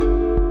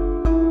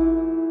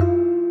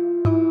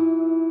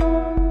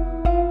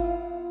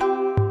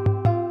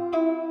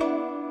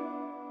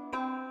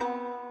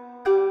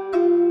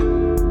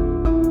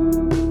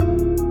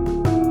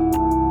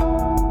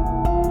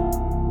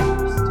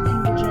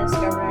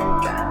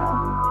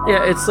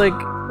Yeah, it's like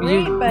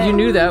Right, but- you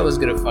knew that was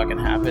gonna fucking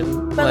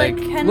happen. But, like,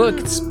 can- look,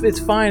 it's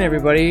fine,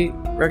 everybody.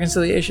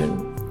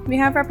 Reconciliation. We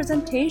have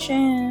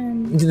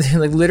representation.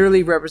 Like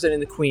literally representing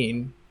the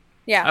queen.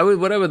 Yeah.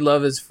 What I would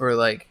love is for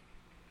like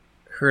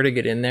her to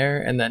get in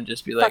there and then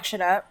just be like, Fuck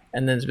shit up.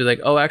 and then just be like,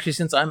 oh, actually,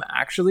 since I'm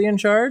actually in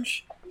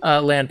charge,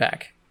 land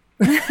back.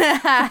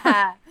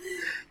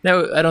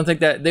 No, I don't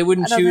think that they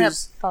wouldn't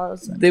choose.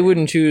 They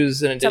wouldn't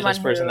choose an indigenous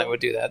person that would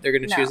do that. They're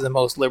going to choose the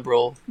most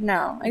liberal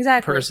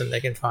exactly person they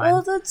can find.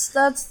 Well,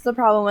 that's the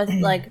problem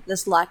with like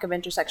this lack of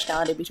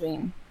intersectionality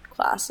between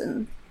class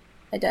and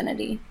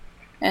identity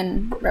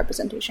and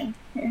representation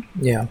here.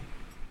 Yeah.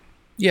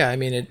 I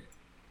mean, it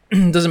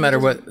doesn't matter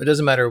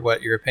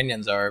what your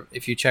opinions are.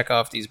 If you check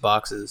off these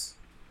boxes,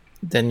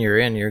 then you're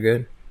in. You're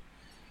good.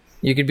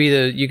 You could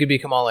be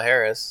Kamala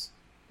Harris,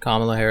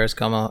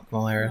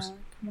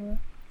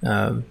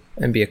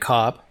 and be a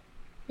cop.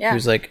 Yeah.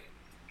 Who's like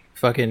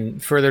fucking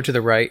further to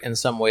the right in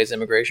some ways,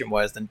 immigration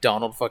wise, than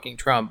Donald fucking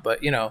Trump.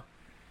 But and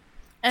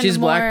she's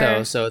black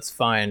though, so it's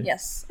fine.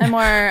 Yes, and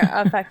more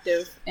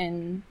effective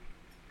in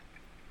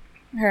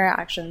her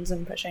actions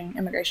and pushing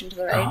immigration to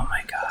the right. Oh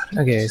my god.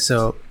 Okay,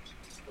 so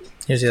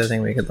here's the other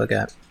thing we could look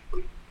at.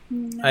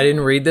 No. I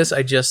didn't read this.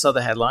 I just saw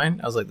the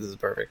headline. I was like, this is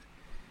perfect.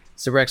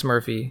 So Rex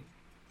Murphy.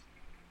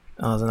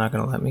 Oh, is it not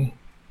going to let me?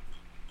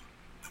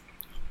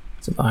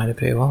 Is it behind a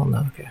paywall?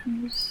 No, okay.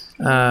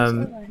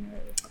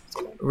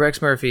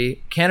 Rex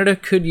Murphy. Canada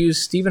could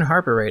use Stephen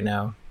Harper right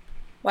now.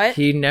 What?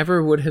 He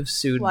never would have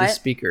sued the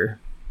speaker.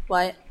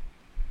 What?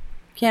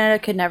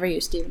 Canada could never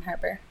use Stephen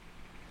Harper.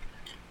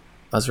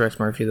 That's Rex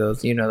Murphy, though.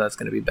 You know that's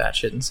going to be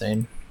batshit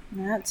insane.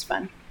 That's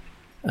fun.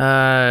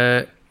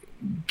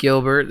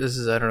 Gilbert,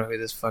 I don't know who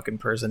this fucking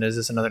person is.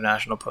 This is another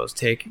National Post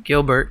take.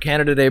 Gilbert,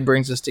 Canada Day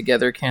brings us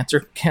together.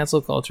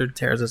 Cancel culture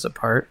tears us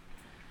apart.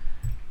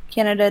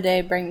 Canada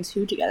Day brings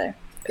who together?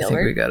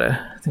 Gilbert?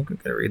 I think we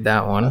gotta read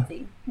that one.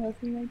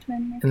 Wealthy white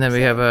men. And then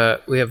we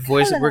have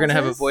voice. We're gonna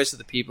have a voice of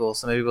the people.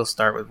 So maybe we'll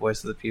start with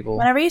voice of the people.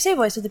 Whenever you say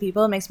voice of the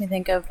people, it makes me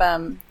think of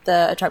the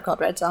A Tribe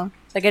Called Red song.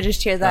 Like I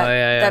just hear that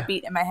that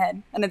beat in my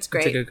head, and it's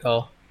great. It's a good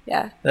call.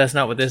 Yeah. That's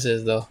not what this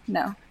is, though.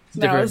 No.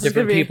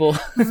 Different people.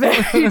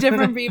 Very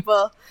different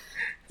people.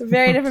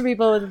 Very different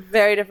people with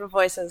very different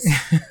voices.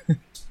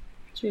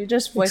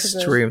 Just voices.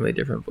 Extremely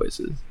different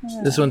voices.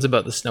 Yeah. This one's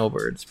about the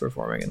Snowbirds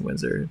performing in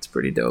Windsor. It's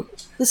pretty dope.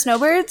 The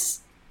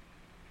Snowbirds?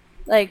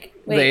 Like,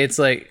 wait. It's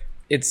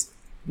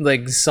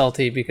like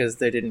salty because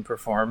they didn't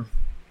perform.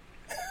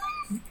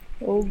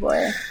 Oh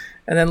boy.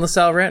 And then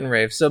LaSalle Rant and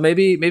Rave. So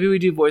maybe we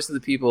do Voice of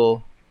the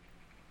People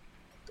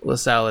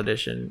LaSalle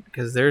edition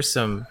because there's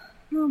some.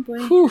 Oh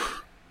boy. Whew.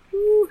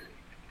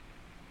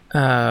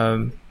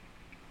 I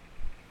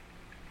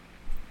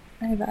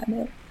got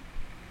it.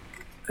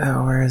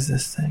 Oh, where is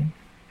this thing?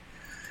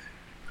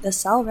 The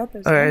cell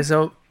represents. Okay,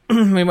 so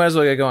we might as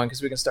well get going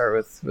because we can start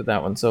with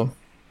that one. So,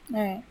 all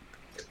right.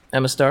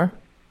 Emma Starr.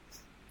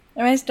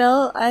 Am I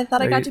still? I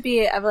thought I got to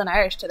be Evelyn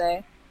Irish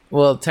today.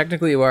 Well,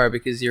 technically you are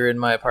because you're in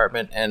my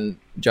apartment and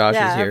Josh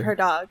is here. Yeah, her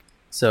dog.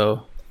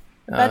 So.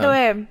 By the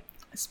way,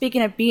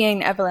 speaking of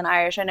being Evelyn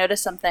Irish, I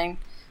noticed something,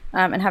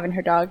 and having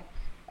her dog.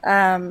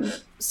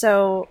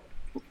 So.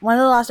 One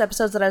of the last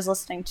episodes that I was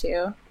listening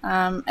to,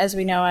 as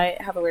we know, I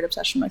have a weird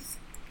obsession with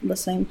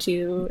listening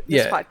to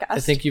this podcast. I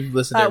think you've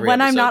listened to every when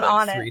episode I'm not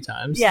like on 3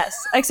 times.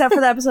 Yes, except for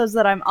the episodes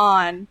that I'm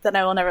on, then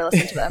I will never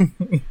listen to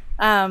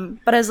them.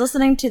 But I was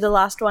listening to the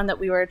last one that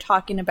we were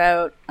talking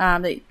about,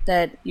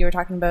 that you were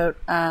talking about,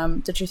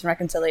 the Truth and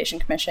Reconciliation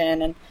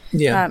Commission, and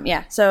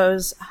so it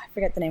was, I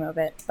forget the name of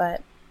it,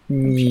 but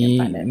I'm sure you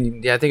can find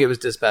it. Yeah, I think it was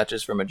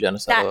Dispatches from a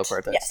Genocidal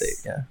Apartheid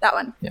State. Yeah, that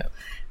one. Yeah.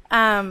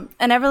 And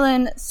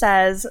Evelyn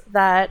says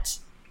that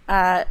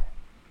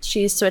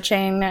she's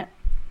switching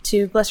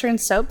to glycerin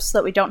soaps so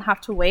that we don't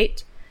have to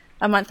wait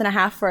a month and a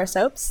half for our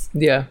soaps.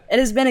 Yeah. It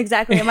has been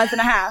exactly a month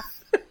and a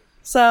half.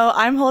 So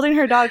I'm holding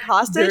her dog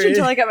hostage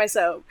until I get my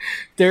soap.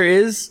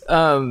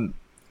 I'm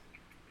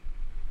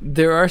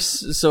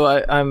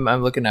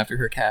looking after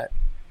her cat.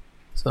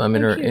 So I'm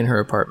in her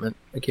apartment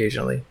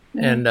occasionally.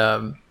 Mm-hmm.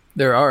 And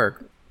there are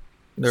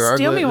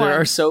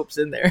soaps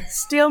in there.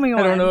 Steal me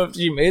one. I don't know if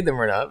she made them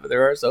or not, but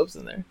there are soaps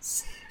in there.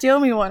 Steal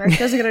me one, or she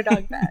doesn't get her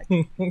dog back.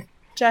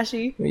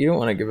 Joshy. You don't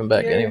want to give him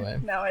back anyway.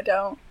 No, I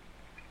don't.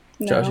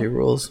 No. Joshy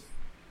rules.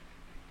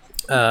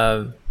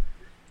 So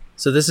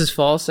this is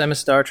false. Emma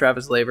Starr,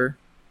 Travis Laver.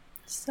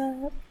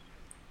 Sup?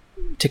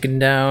 Ticking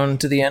down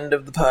to the end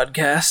of the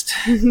podcast.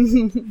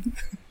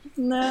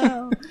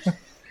 No.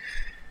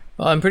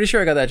 Well, I'm pretty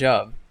sure I got that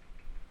job.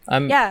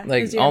 I'm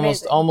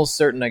almost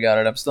certain I got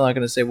it. I'm still not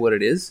going to say what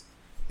it is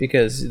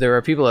because there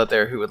are people out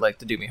there who would like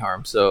to do me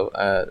harm. So,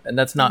 and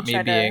that's not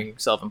me being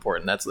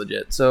self-important. That's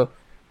legit. So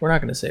we're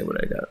not going to say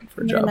what I got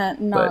for a job.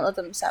 Not let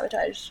them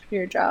sabotage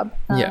your job.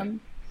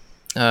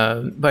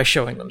 By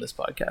showing them this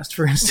podcast,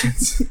 for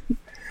instance.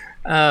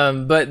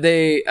 But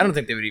I don't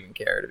think they would even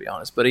care, to be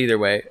honest. But either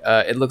way,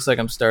 it looks like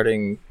I'm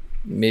starting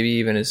maybe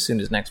even as soon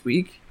as next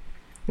week,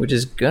 which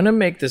is going to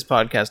make this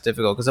podcast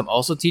difficult because I'm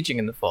also teaching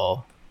in the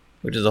fall.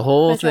 Which is a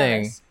whole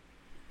thing.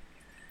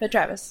 But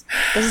Travis,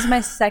 this is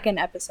my second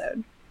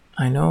episode.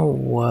 I know.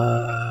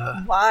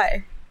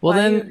 Why? Well,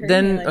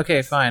 then okay,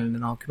 this? Fine.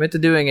 Then I'll commit to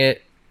doing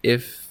it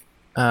if,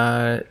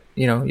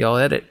 y'all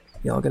edit.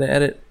 Y'all gonna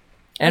edit.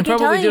 And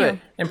probably do it.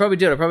 And probably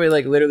do it. I'll probably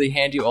like literally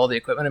hand you all the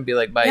equipment and be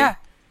like, bye. Yeah.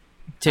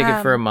 Take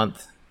it for a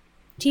month.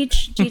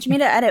 Teach me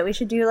to edit. We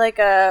should do like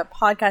a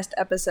podcast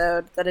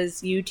episode that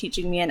is you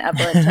teaching me and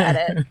Evelyn to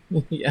edit.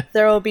 Yeah.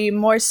 There will be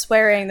more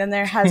swearing than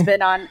there has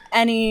been on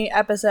any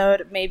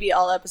episode, maybe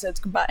all episodes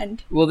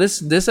combined. Well,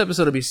 this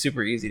episode will be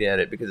super easy to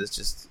edit because it's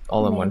just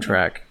all in one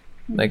track.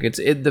 Like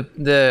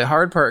the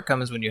hard part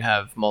comes when you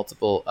have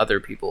multiple other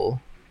people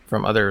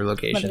from other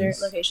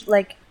locations.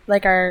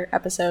 Like our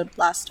episode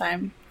last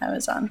time I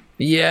was on.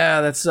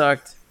 Yeah, that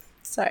sucked.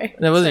 Sorry.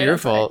 That wasn't your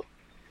fault.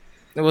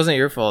 It wasn't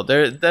your fault.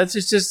 That's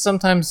just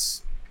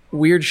sometimes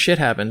weird shit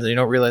happens and you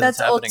don't realize it's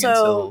happening until... That's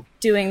also until...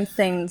 doing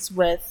things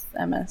with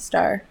Emma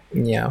Starr.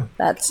 Yeah.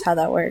 That's how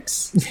that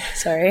works.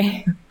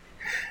 Sorry.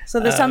 So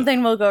there's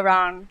something will go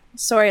wrong.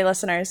 Sorry,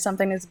 listeners.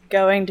 Something is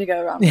going to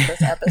go wrong with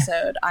this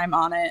episode. I'm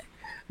on it.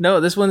 No,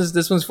 this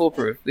one's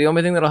foolproof. The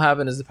only thing that'll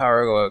happen is the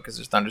power will go out because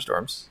there's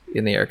thunderstorms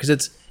in the air. Because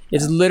it's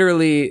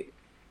literally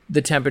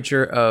the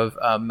temperature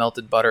of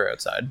melted butter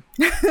outside.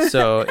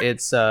 So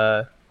it's...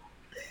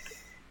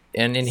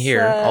 And in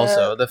here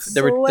also the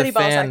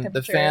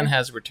fan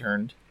has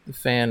returned. The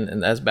fan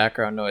and as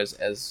background noise,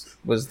 as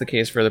was the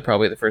case for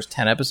probably the first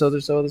 10 episodes or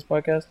so of this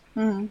podcast,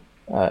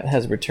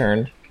 has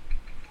returned.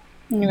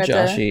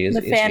 Joshy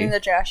the fan and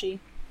the Joshy.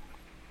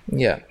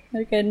 Yeah,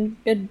 they're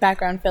good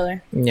background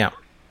filler. Yeah.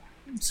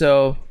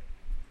 So,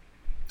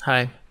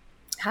 hi.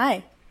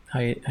 Hi. How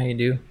you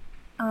do?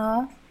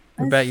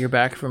 You're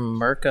back from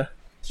America.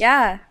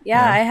 Yeah,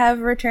 I have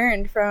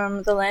returned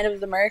from the land of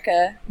the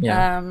America.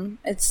 Yeah.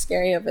 It's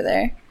scary over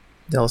there.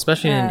 Well,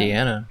 especially in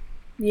Indiana.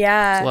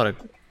 Yeah. It's a lot of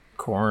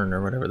corn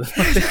or whatever the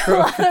fuck they grow.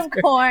 A lot of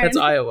corn. That's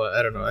Iowa.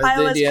 I don't know.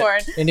 Iowa's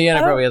corn.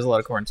 Indiana probably has a lot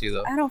of corn too,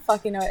 though. I don't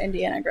fucking know what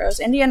Indiana grows.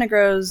 Indiana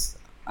grows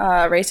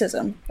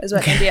racism is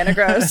what Indiana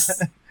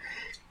grows.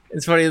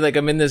 It's funny, like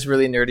I'm in this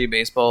really nerdy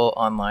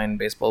online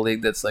baseball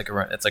league that's like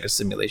it's like a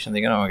simulation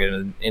thing. I don't want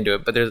to get into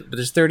it, but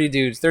there's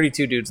 32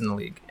 dudes in the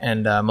league,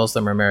 and most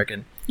of them are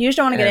American. You just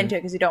don't want to get into it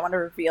because you don't want to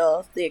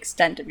reveal the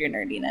extent of your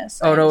nerdiness.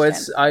 Oh no,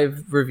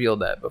 I've revealed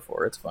that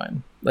before. It's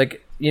fine.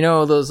 Like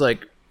those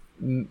like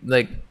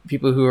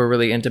people who are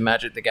really into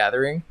Magic the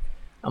Gathering.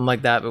 I'm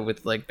like that, but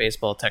with like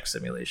baseball text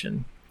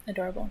simulation.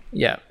 Adorable.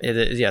 Yeah, it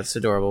is. Yeah, it's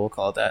adorable. We'll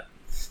call it that.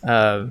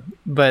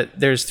 But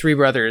there's 3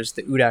 brothers,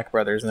 the Udak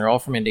brothers, and they're all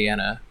from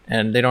Indiana,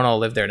 and they don't all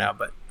live there now,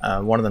 but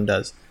one of them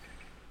does.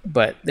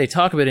 But they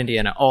talk about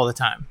Indiana all the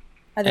time.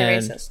 Are they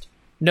racist?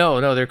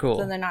 No, they're cool.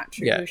 So they're not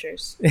true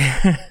Hoosiers.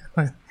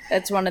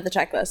 It's one of the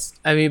checklists.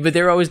 I mean, but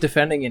they're always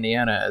defending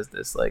Indiana as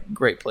this like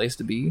great place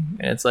to be,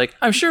 and it's like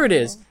I'm sure it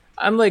is.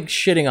 I'm like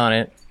shitting on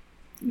it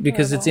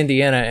because it's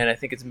Indiana, and I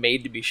think it's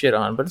made to be shit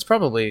on, but it's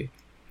probably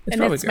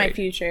great. My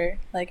future.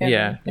 Like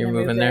you're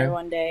moving there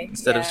one day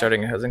instead of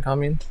starting a housing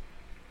commune.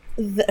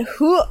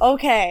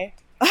 Okay,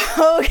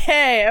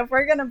 if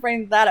we're gonna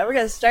bring that up, we're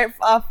gonna start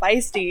off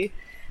feisty.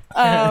 So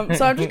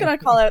I'm just gonna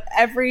call out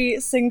every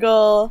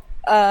single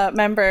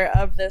member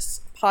of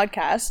this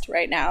podcast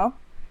right now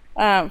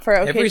for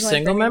every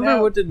single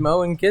member. What did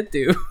Mo and Kit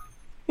do?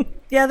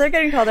 Yeah, they're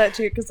getting called out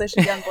too because they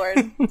should be on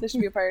board. They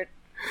should be a part.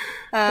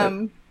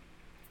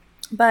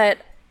 But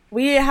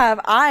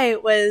I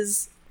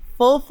was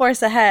full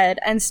force ahead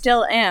and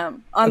still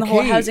am on the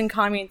whole housing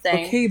commune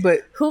thing. Okay, but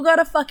who got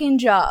a fucking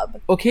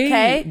job?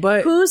 Okay,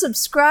 but who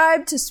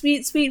subscribed to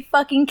sweet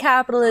fucking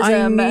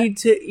capitalism? I need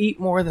to eat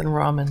more than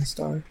ramen,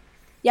 Star.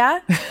 Yeah.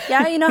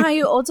 You know how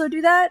you also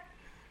do that?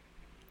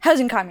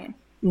 Housing commune.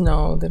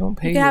 No, they don't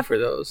pay you for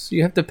those.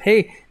 You have to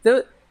pay.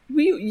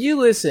 You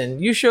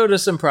listen. You showed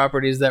us some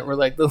properties that were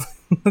like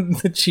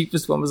the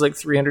cheapest one was like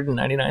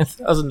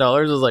 $399,000.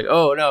 I was like,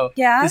 oh no,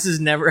 this is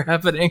never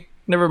happening.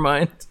 Never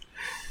mind.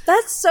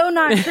 That's so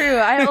not true.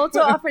 I also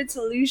offered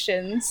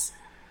solutions.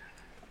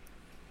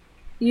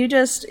 You were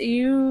just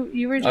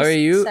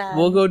sad.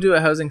 We'll go do a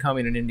housing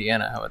commune in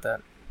Indiana. How about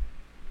that?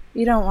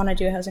 You don't want to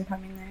do a housing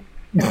commune there.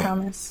 I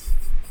promise.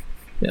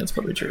 Yeah, that's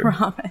probably true.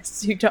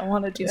 Promise. You don't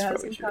want to do a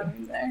housing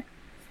commune there.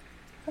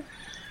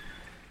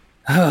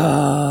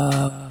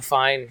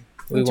 Fine.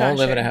 We won't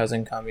live in a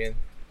housing commune.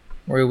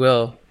 Or we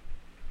will.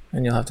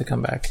 And you'll have to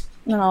come back.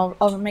 And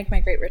I'll make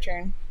my great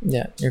return.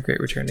 Yeah, your great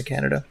return to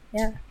Canada.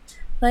 Yeah.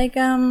 Like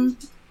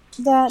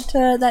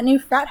that new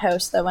frat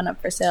house that went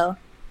up for sale,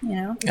 you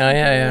know? Oh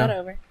yeah. That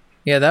over.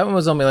 Yeah, that one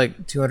was only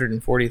like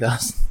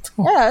 $240,000.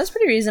 Yeah, that's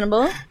pretty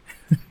reasonable.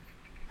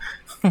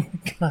 Oh my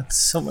God,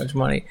 so much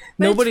money.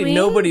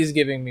 Nobody's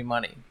giving me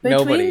money.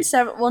 Nobody.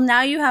 Well,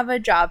 now you have a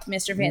job,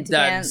 Mr. Fancy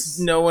Pants.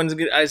 No one's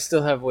good. I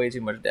still have way too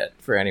much debt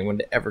for anyone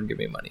to ever give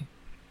me money.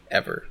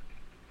 Ever.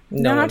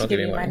 No one will give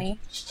me money.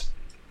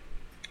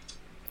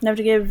 You have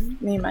to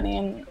give me money.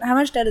 And how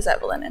much debt is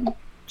Evelyn in?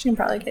 She can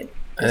probably get.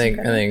 I think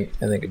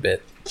a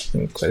bit.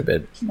 Quite a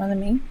bit. More than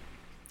me?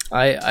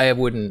 I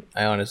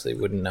honestly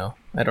wouldn't know.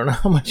 I don't know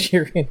how much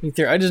you're going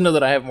through. I just know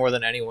that I have more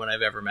than anyone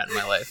I've ever met in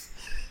my life.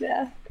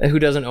 Yeah. Who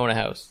doesn't own a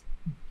house.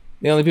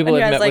 The only people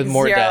I've met with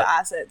more debt. Zero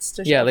assets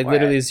to show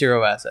literally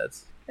zero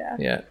assets. Yeah.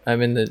 Yeah.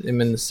 I'm in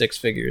the six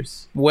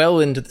figures. Well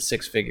into the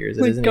six figures.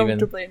 It isn't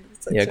comfortably even into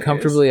the six figures.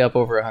 Comfortably up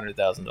over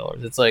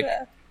 $100,000. It's like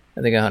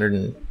I think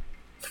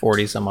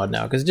 140 some odd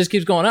now because it just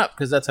keeps going up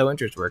because that's how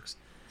interest works.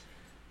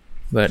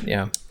 But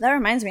yeah. That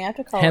reminds me, I have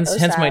to call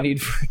hence my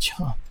need for a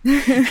job.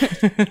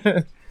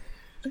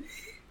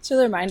 It's a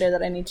reminder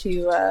that I need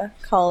to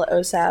call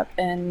OSAP,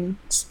 and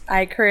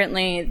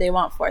they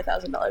want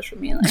 $4,000 from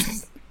me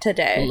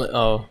today.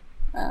 Oh.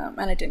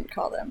 And I didn't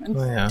call them and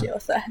deal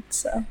with that.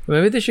 So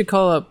maybe they should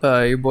call up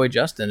your boy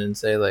Justin and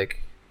say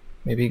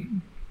maybe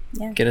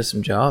get us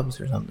some jobs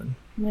or something.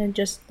 I'm gonna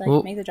just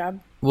make the job.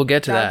 We'll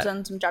get to jobs that.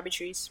 On some jobby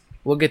trees.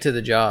 We'll get to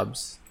the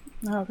jobs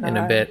in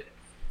a bit.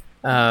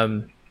 I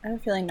have a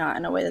feeling not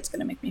in a way that's going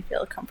to make me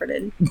feel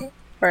comforted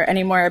or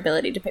any more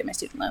ability to pay my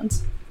student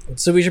loans.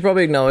 So we should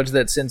probably acknowledge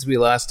that since we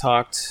last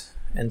talked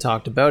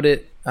about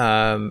it,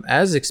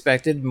 as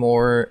expected,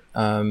 more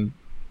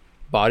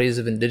bodies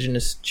of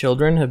Indigenous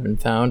children have been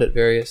found at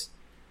various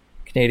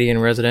Canadian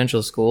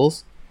residential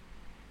schools.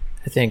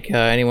 I think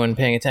anyone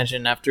paying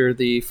attention after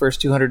the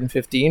first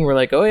 215 were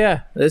like, oh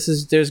yeah,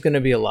 there's going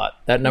to be a lot.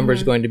 That number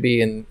is going to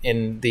be in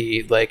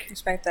the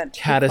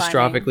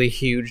catastrophically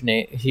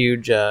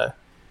huge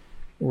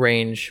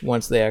range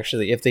once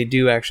if they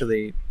do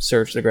actually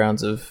search the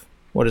grounds of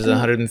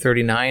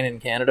 139 in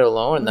Canada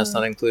alone, and that's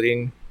not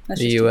including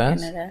the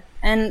US. Canada.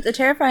 And the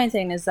terrifying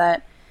thing is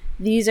that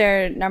these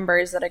are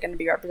numbers that are going to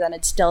be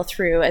represented still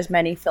through as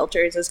many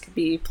filters as could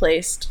be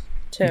placed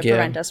to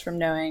prevent us from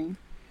knowing.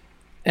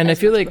 And I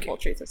feel like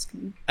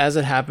as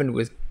it happened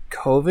with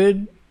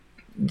COVID,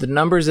 the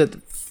numbers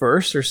at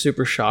first are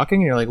super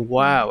shocking. You're like,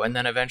 wow. And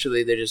then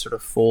eventually they just sort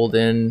of fold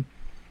in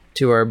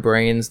to our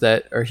brains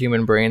that are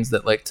human brains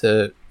that like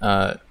to,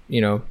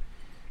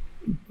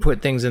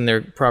 put things in their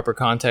proper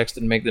context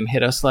and make them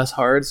hit us less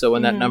hard. So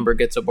when that number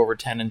gets up over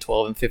 10 and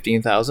 12 and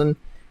 15,000,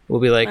 we'll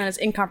be like, and it's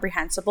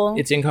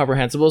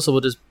incomprehensible.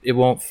 So it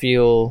won't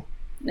feel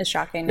as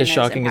shocking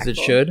as it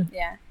should.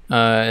 Yeah.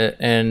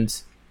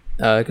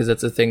 Because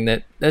that's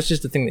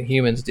just a thing that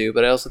humans do.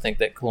 But I also think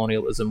that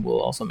colonialism will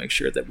also make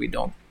sure that we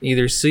don't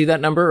either see that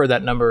number or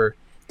that number.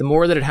 The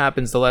more that it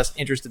happens, the less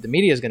interested the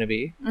media is going to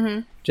be,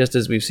 just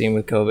as we've seen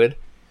with COVID.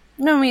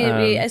 No,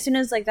 maybe as soon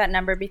as that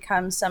number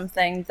becomes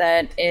something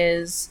that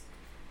is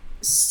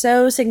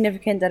so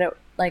significant that it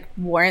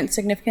warrants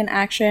significant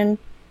action,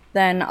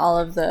 then all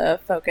of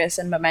the focus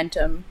and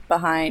momentum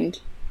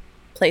behind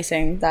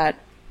placing that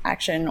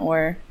action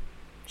or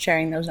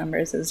sharing those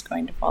numbers is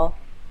going to fall.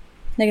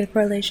 Negative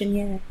correlation,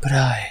 yeah. But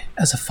I,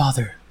 as a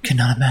father,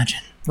 cannot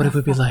imagine what it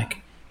would be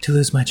like to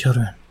lose my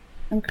children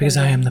because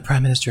I am the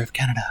Prime Minister of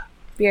Canada.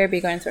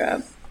 BRB going through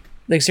up.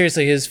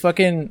 Seriously, his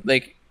fucking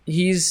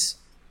he's.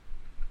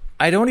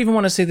 I don't even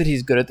want to say that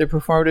he's good at the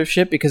performative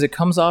shit because it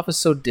comes off as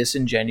so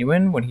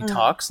disingenuous when he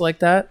talks like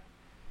that.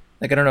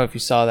 I don't know if you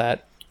saw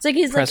that. It's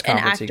he's an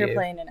actor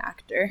playing an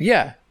actor.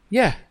 Yeah,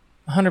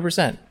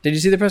 100%. Did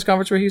you see the press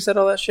conference where he said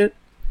all that shit?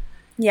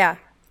 Yeah.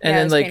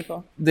 And then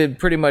painful. The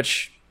pretty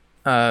much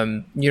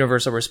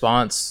universal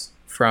response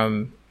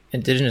from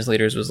Indigenous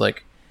leaders was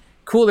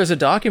cool, there's a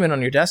document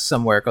on your desk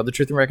somewhere called the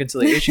Truth and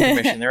Reconciliation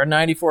Commission. There are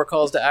 94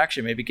 calls to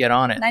action. Maybe get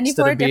on it.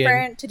 94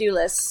 different to-do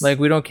lists.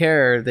 We don't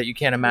care that you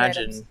can't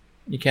imagine. Items.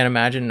 You can't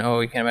imagine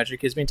your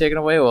kids being taken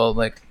away. Well,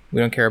 we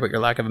don't care about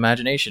your lack of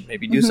imagination.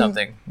 Maybe do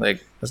something.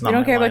 That's not. We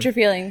don't care line. about your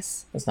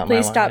feelings. That's not.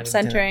 Please my stop line.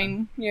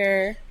 Centering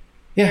your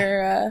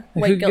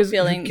white guilt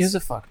feelings. Who gives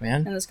a fuck,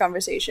 man? In this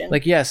conversation.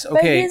 Yes,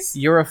 okay,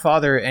 you're a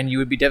father, and you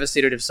would be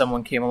devastated if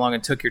someone came along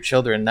and took your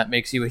children. That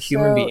makes you a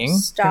human being.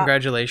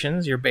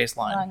 Congratulations, your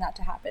baseline. Allowing that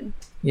to happen.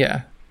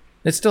 Yeah,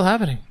 it's still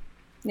happening.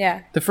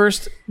 Yeah. The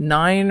first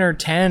 9 or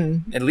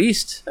 10, at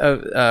least,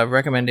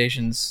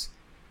 recommendations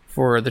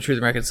for the Truth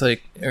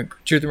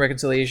and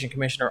Reconciliation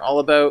Commission are all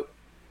about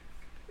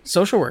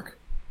social work.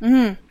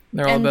 Mm-hmm.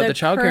 They're all about the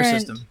childcare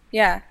system.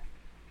 Yeah.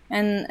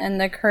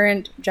 And the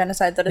current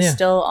genocide that is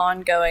still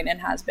ongoing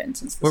and has been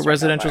since the what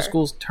residential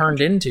schools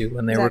turned into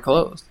when they were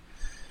closed.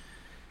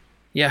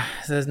 Yeah,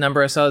 the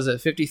number I saw is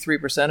that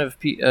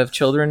 53% of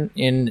children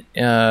in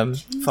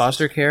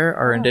foster care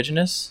are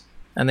Indigenous,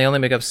 and they only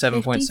make up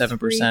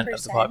 7.7%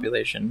 of the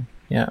population.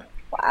 Yeah.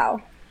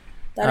 Wow.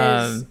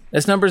 That is...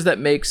 It's numbers that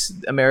makes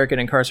American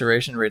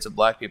incarceration rates of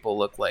Black people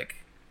look like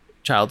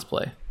child's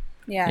play.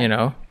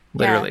 Yeah.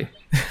 Literally.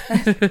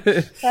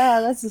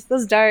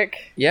 That's dark.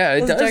 Yeah,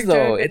 it does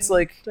though. It's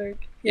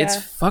it's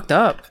fucked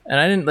up. And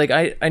I didn't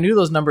I knew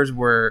those numbers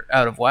were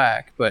out of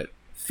whack, but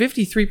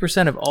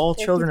 53% of all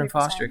children in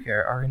foster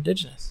care are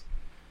Indigenous.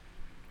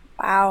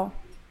 Wow.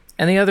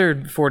 And the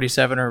other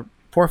 47 are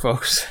poor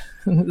folks.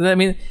 I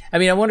mean,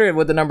 I wonder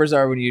what the numbers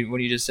are when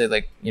you just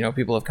say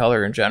people of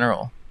color in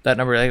general. That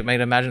number, I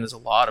might imagine there's a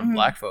lot of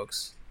Black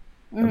folks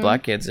and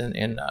Black kids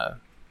in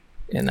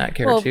that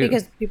care too. Well,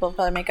 because people of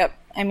color make up,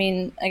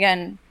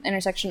 again,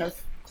 intersection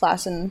of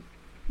class and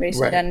race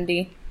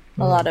identity.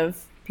 A lot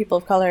of people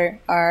of color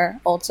are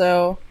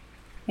also,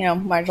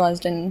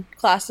 marginalized in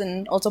class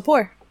and also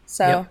poor.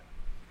 So,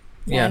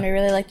 and we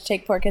really like to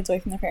take poor kids away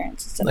from their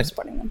parents instead of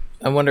supporting them.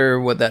 I wonder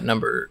what that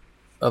number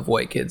of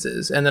white kids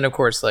is. And then, of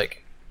course,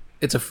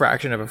 it's a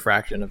fraction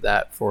of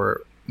that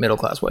for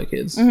middle-class white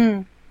kids.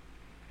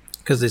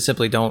 Because they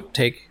simply don't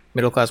take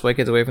middle-class white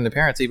kids away from their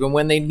parents, even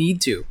when they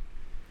need to.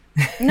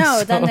 No,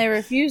 so, then they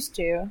refuse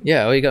to.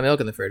 Yeah, well, you got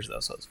milk in the fridge, though,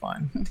 so it's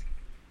fine.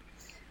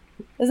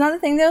 Isn't that the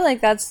thing, though?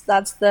 That's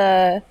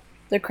the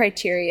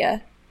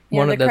criteria.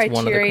 One of the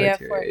criteria.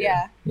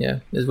 Yeah,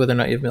 is whether or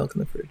not you have milk in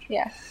the fridge.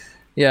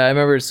 Yeah, I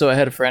remember. So I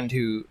had a friend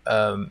who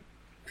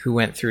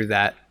went through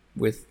that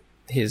with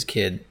his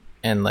kid,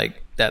 and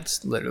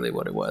that's literally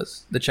what it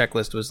was. The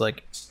checklist was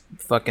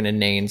fucking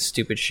inane,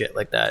 stupid shit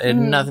like that. It had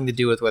nothing to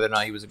do with whether or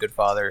not he was a good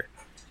father.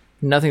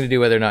 Nothing to do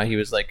whether or not he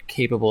was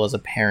capable as a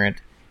parent.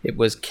 It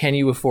was, can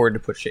you afford to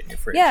put shit in your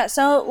fridge? Yeah.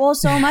 So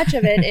much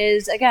of it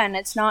is, again,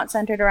 it's not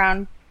centered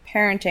around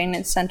parenting.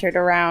 It's centered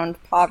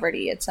around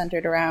poverty. It's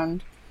centered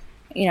around,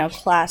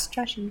 class.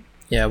 Trashy.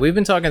 Yeah, we've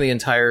been talking the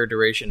entire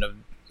duration of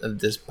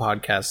this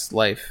podcast's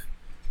life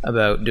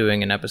about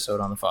doing an episode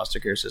on the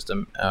foster care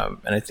system,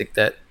 and I think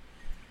that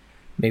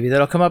maybe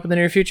that'll come up in the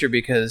near future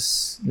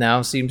because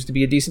now seems to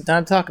be a decent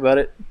time to talk about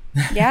it.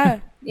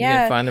 Yeah, You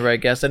can find the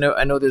right guest. I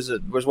know.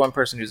 There's one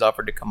person who's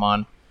offered to come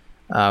on.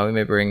 We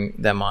may bring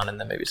them on, and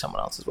then maybe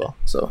someone else as well.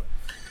 So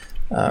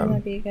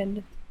that'd be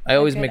good. I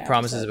always make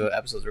promises about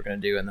episodes we're going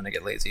to do, and then I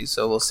get lazy.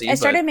 So we'll see. I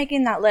started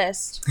making that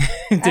list.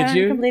 Did I haven't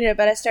you? completed it,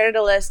 but I started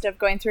a list of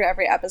going through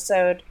every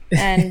episode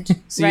and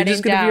so you're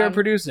just going to be our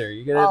producer.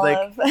 You're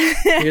going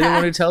to you're the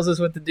one who tells us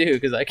what to do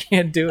because I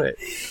can't do it.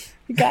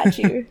 Got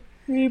you.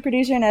 You're a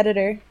producer and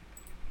editor.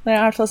 I don't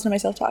have to listen to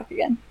myself talk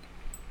again.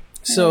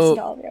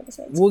 So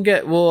we'll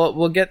get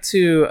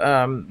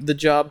to the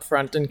job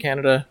front in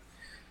Canada,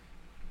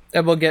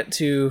 and we'll get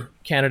to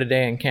Canada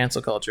Day and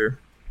cancel culture.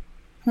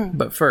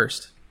 But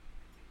first,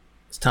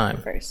 it's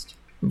time.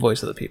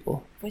 Voice of the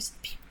People.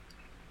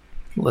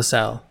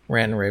 LaSalle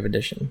Rant and Rave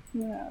edition.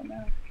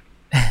 No.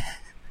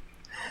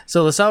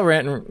 So LaSalle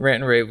Rant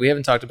and Rave, we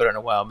haven't talked about it in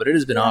a while, but it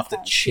has been off the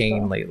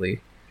chain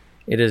lately.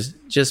 It has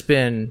just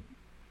been.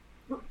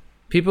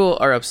 People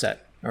are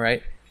upset. All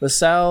right.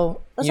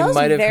 LaSalle, you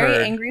might have heard. a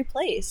very angry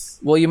place.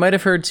 Well, you might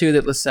have heard too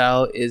that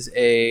LaSalle is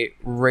a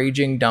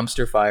raging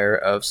dumpster fire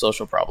of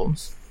social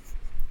problems.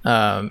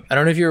 I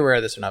don't know if you're aware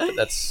of this or not, but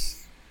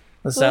that's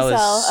LaSalle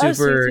is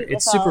super.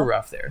 It's super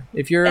rough there.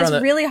 It's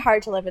really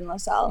hard to live in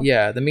LaSalle.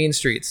 Yeah, the mean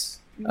streets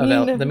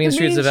of the mean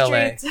streets of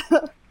LA.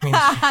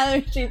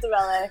 The streets of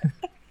LA.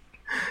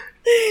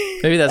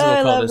 Maybe that's what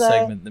we'll call this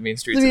segment: the mean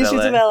streets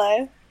of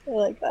LA. I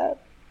like that.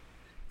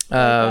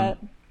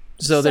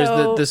 So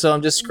there's so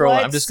I'm just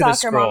scrolling. I'm just going to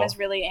scroll. Soccer mom is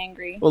really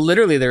angry. Well,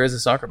 literally, there is a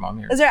soccer mom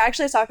here. Is there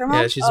actually a soccer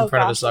mom? Yeah, she's in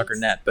front of a soccer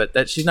net,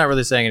 but she's not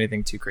really saying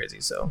anything too crazy.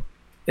 So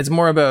it's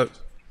more about.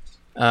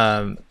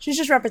 She's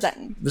just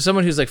representing. There's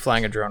someone who's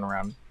flying a drone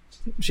around.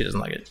 She doesn't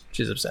like it.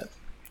 She's upset.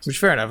 Which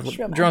fair enough.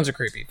 Drones are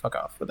creepy. Fuck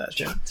off with that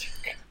shit.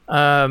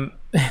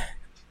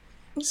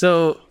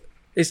 So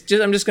it's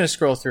just I'm just going to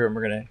scroll through and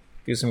we're going to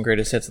do some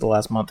greatest hits of the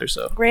last month or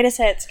so. Greatest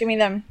hits. Give me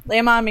them. Lay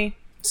them on me.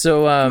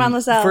 So,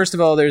 first of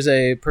all, there's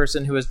a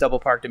person who has double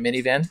parked a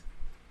minivan.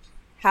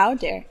 How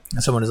dare.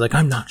 And someone is like,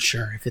 I'm not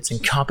sure if it's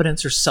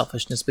incompetence or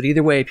selfishness, but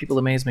either way, people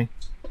amaze me.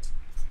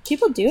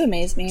 People do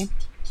amaze me.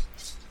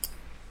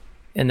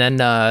 And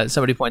then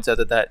somebody points out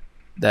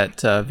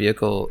that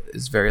vehicle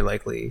is very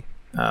likely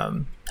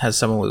has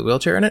someone with a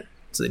wheelchair in it,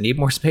 so they need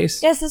more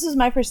space. Yes, this was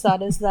my first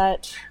thought, is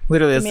that...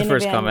 Literally, that's the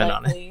first comment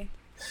on it.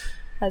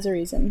 Has a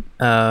reason.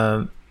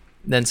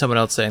 Then someone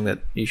else saying that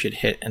you should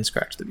hit and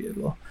scratch the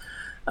vehicle.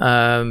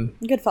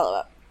 Good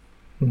follow-up.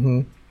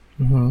 But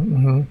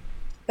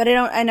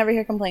I never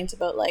hear complaints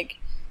about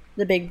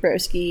the big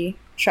broski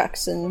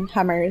trucks and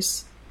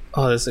Hummers.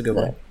 Oh, that's a good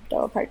one.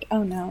 Double parked.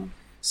 Oh no.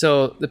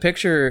 So the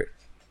picture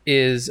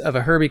is of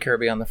a Herbie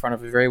Kirby on the front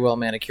of a very well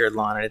manicured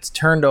lawn, and it's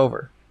turned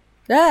over.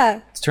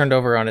 Yeah. It's turned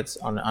over on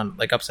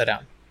upside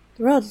down.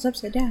 The world is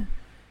upside down.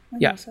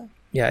 Yeah.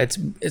 Yeah.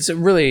 It's a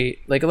really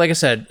like I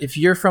said, if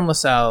you're from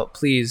LaSalle,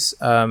 please.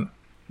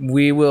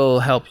 We will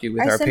help you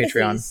with our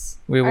Patreon.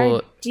 We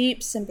will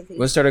deep sympathy.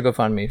 We'll start a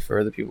GoFundMe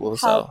for the people of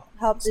LaSalle.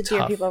 Help the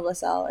dear people of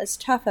LaSalle. It's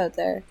tough out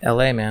there.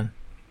 LA, man.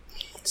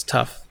 It's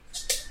tough.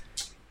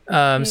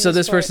 So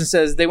this person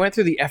says they went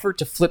through the effort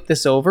to flip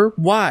this over.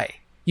 Why?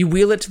 You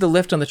wheel it to the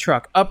lift on the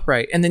truck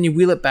upright and then you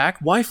wheel it back.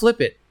 Why flip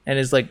it? And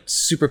is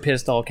super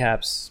pissed, all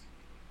caps.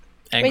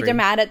 Angry. Wait, they're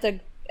mad at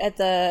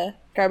the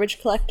garbage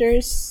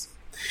collectors.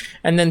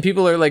 And then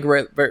people are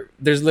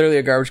there's literally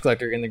a garbage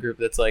collector in the group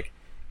that's like,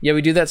 yeah,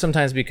 we do that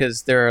sometimes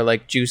because there are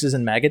juices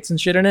and maggots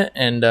and shit in it,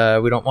 and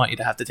we don't want you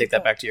to have to take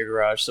that back to your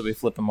garage, so we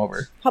flip them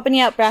over. Helping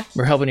you out, bruh.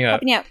 We're helping you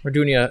out. We're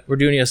doing you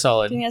a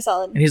solid. Doing you a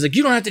solid. And he's like,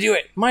 you don't have to do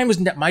it.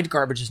 My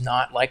garbage is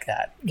not like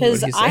that.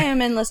 Because I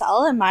am in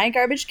LaSalle, and my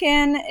garbage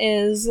can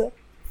is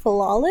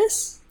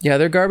flawless. Yeah,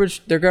 their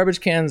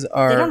garbage cans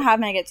are. They don't have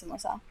maggots in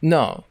LaSalle.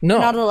 No, They're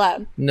not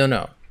allowed.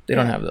 No, they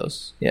don't have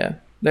those. Yeah,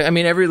 I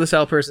mean, every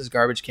LaSalle person's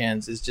garbage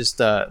cans is just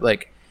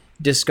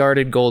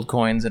discarded gold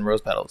coins and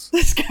rose petals.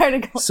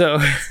 Discarded gold. So,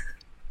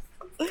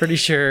 pretty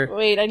sure.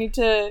 Wait, I need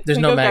to. There's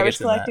no maggots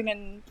collecting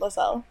in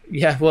LaSalle.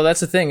 Yeah, well, that's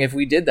the thing. If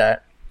we did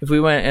that, if we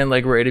went and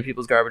like raided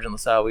people's garbage in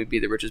LaSalle, we'd be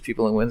the richest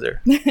people in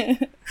Windsor.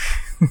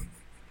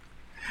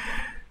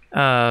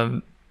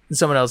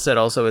 Someone else said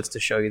also it's to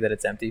show you that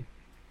it's empty.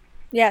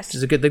 Yes, which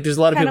is a good thing. There's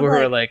a lot of people who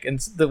are like, and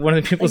one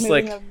of the people's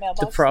like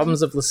the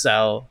problems of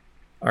LaSalle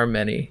are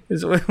many.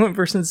 Is what one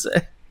person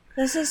said.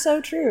 This is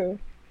so true.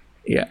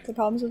 Yeah, the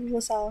problems of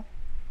LaSalle.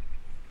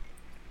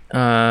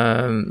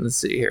 Let's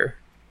see here.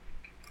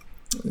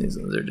 These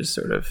ones are just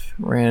sort of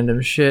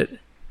random shit.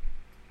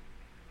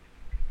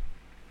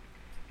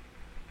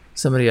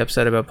 Somebody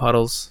upset about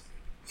puddles.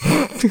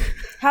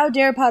 How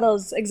dare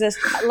puddles exist?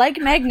 Like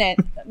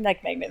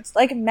maggots.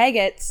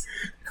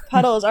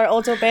 Puddles are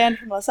also banned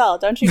from LaSalle.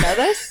 Don't you know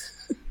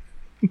this?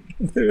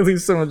 Literally,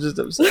 someone's just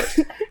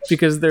upset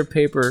because their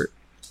paper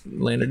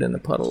landed in the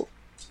puddle.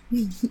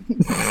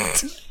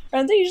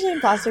 Aren't they usually in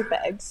plastic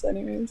bags,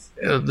 anyways?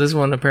 This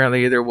one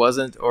apparently either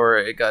wasn't or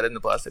it got in the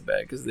plastic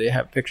bag because they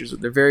have pictures of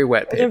their very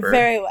wet paper. They're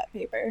very wet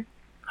paper.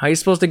 How are you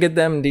supposed to get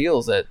them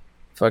deals at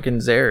fucking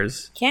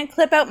Zayres? Can't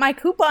clip out my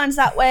coupons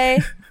that way.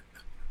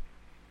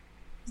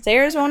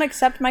 Zayres won't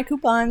accept my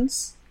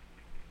coupons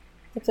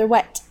if they're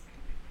wet.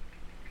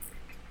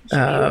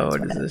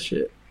 What is this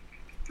shit?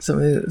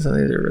 Some of these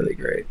are really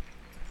great.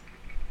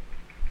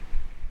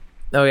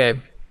 Okay.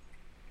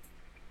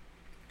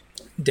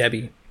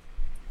 Debbie.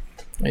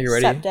 Are you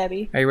ready? What's up,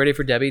 Debbie? Are you ready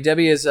for Debbie?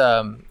 Debbie is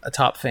a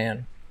top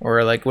fan.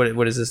 Or like, what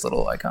does this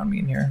little icon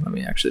mean here? Let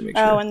me actually make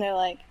sure. Oh, when they're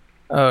like...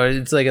 Oh,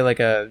 it's like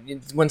a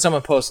when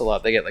someone posts a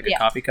lot, they get like a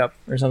coffee cup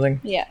or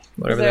something. Yeah,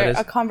 whatever that is.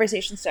 A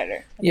conversation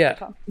starter. Yeah,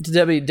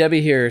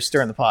 Debbie here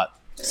stirring the pot.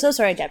 So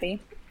sorry,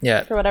 Debbie.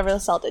 Yeah, for whatever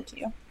LaSalle did to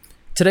you.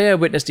 Today, I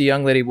witnessed a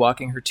young lady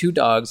walking her 2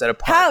 dogs at a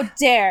park. How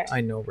dare! I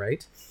know,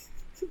 right?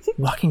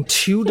 Walking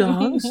 2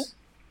 dogs.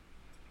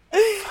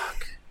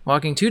 Fuck.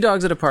 Walking 2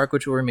 dogs at a park,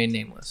 which will remain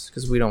nameless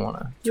because we don't want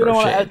to. You don't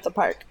want to out the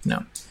park.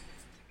 No.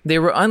 They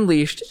were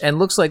unleashed and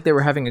looks like they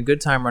were having a good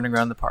time running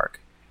around the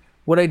park.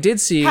 What I did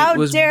see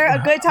was... How dare a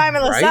good time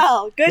in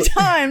LaSalle? Right? Good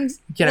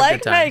times,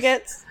 like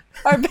maggots,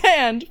 are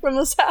banned from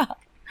LaSalle.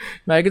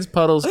 Maggots,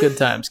 puddles, good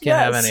times. Can't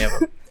have any of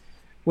them.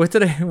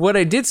 What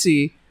I did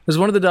see was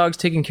one of the dogs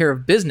taking care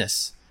of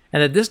business,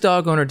 and that this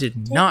dog owner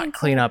did not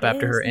clean up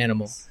after her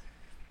animal.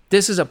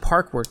 This is a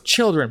park where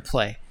children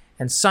play,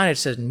 and signage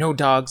says no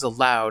dogs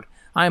allowed.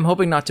 I am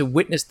hoping not to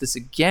witness this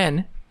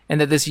again,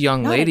 and that this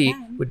young lady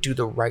would do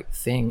the right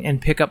thing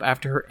and pick up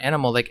after her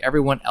animal like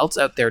everyone else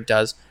out there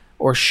does,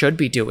 or should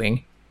be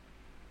doing.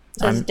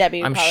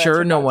 I'm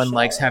sure no one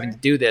likes having to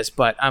do this,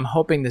 but I'm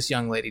hoping this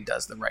young lady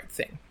does the right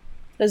thing.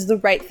 Does the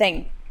right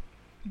thing.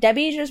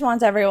 Debbie just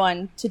wants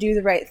everyone to do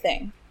the right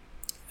thing.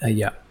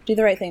 Yeah. Do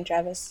the right thing,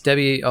 Travis.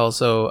 Debbie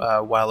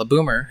also, while a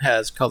boomer,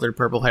 has colored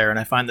purple hair, and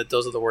I find that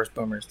those are the worst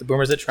boomers. The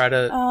boomers that try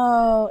to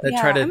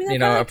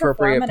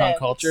appropriate punk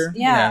culture.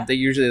 Yeah. They're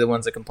usually the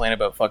ones that complain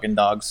about fucking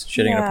dogs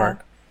shitting in a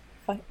park.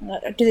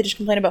 Do they just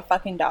complain about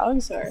fucking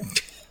dogs, or?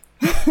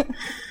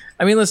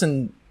 I mean,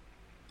 listen.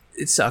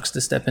 It sucks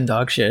to step in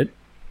dog shit.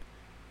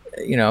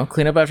 You know,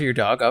 clean up after your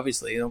dog,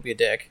 obviously. Don't be a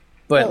dick.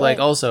 But like,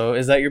 also,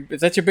 if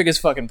that's your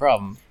biggest fucking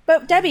problem.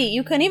 But Debbie,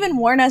 you couldn't even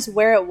warn us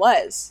where it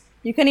was.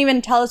 You couldn't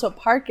even tell us what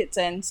park it's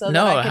in, so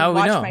that I can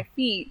watch my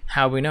feet.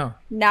 How we know?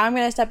 Now I'm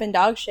gonna step in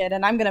dog shit,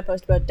 and I'm gonna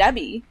post about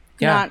Debbie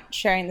not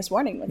sharing this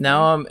warning with me.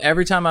 Now,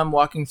 every time I'm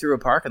walking through a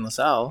park in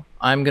LaSalle,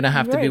 I'm gonna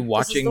have to be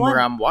watching where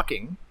I'm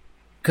walking,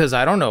 because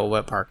I don't know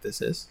what park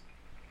this is.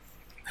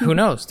 Who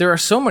knows? There are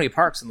so many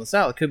parks in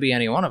LaSalle. It could be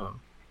any one of them.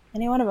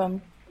 Any one of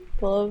them.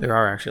 There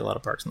are actually a lot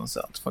of parks in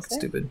LaSalle. It's fucking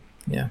stupid.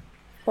 Yeah.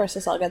 Of course,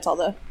 LaSalle gets all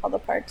the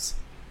parks.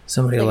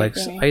 Somebody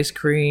likes ice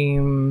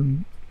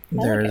cream.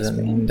 There's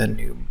the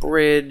new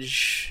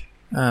bridge.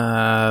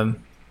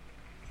 Something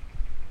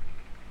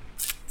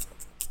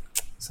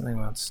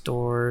about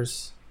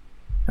stores.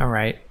 All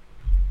right.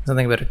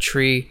 Something about a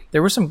tree.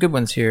 There were some good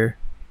ones here.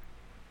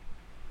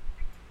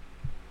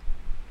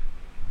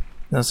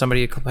 Now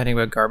somebody complaining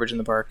about garbage in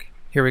the park.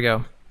 Here we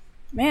go.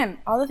 Man,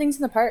 all the things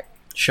in the park.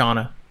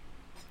 Shauna.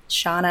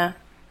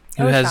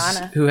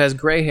 Who has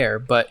gray hair,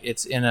 but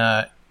it's in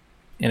a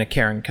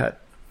Karen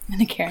cut.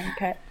 In a Karen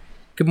cut.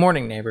 Good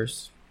morning,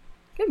 neighbors.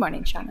 Good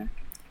morning, Shauna.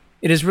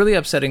 It is really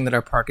upsetting that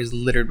our park is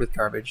littered with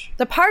garbage.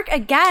 The park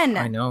again.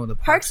 I know. The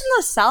park's in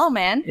LaSalle,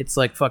 man. It's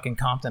like fucking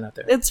Compton out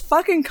there. It's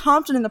fucking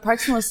Compton and the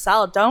park's in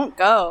LaSalle. Don't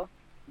go.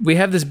 We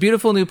have this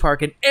beautiful new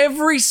park, and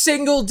every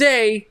single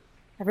day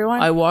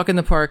I walk in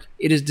the park,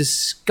 it is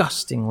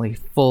disgustingly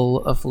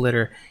full of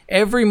litter.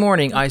 Every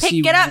morning I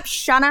see... Pick it up,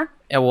 Shauna.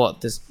 Well,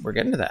 we're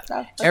getting to that.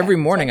 Oh, okay. Every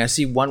morning I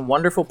see one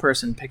wonderful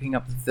person picking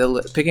up the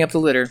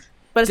litter.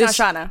 But it's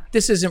not Shauna.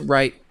 This isn't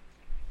right.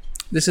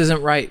 This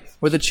isn't right.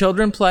 Where the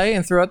children play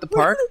and throughout the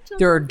park,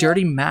 there are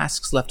dirty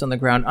masks left on the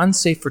ground,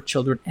 unsafe for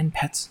children and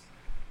pets.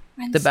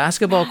 The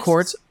basketball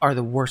courts are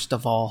the worst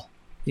of all.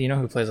 You know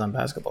who plays on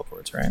basketball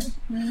courts, right?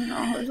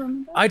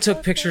 I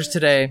took pictures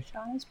today.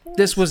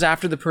 This was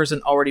after the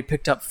person already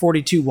picked up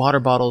 42 water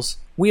bottles.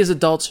 We as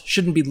adults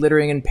shouldn't be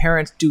littering, and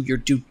parents, do your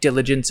due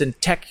diligence and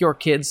tech your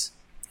kids.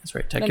 That's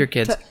right, tech your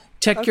kids.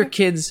 Tech your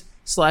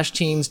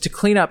kids/teens to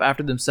clean up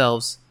after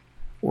themselves.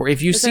 Or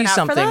if you see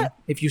something,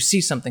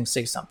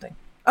 say something.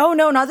 Oh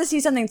no, not to see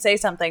something, say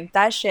something.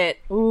 That shit.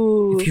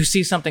 Ooh. If you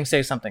see something,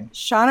 say something.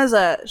 Shauna's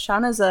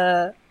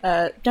a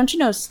don't you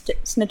know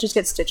snitches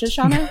get stitches,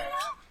 Shauna?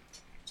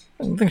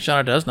 I don't think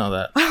Shauna does know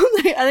that.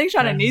 I think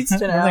Shauna needs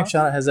to know. I don't think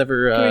Shauna has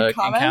ever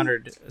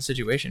encountered a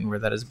situation where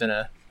that has been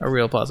a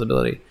real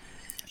possibility.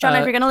 Shauna,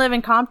 if you're going to live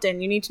in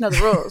Compton, you need to know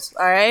the rules,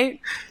 all right?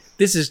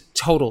 This is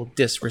total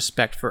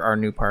disrespect for our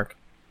new park,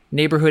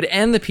 neighborhood,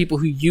 and the people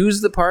who use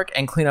the park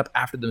and clean up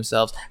after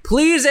themselves.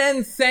 Please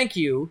and thank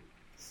you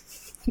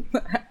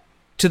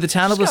to the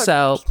town of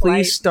LaSalle.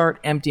 Please start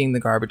emptying the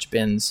garbage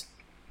bins,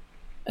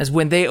 as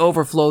when they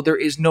overflow, there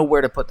is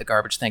nowhere to put the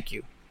garbage. Thank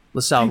you.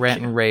 LaSalle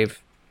Rant and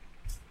Rave.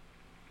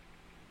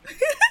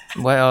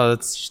 Well,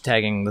 it's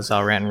tagging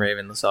LaSalle Rant and Rave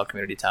in LaSalle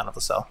community town of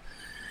LaSalle.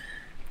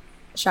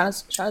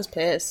 Shauna's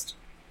pissed.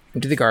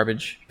 Empty the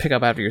garbage, pick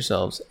up after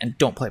yourselves, and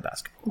don't play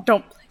basketball.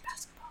 Don't play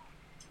basketball.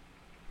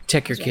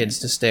 Tech your kids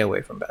to stay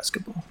away from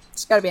basketball.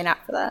 There's got to be an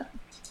app for that.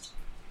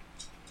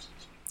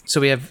 So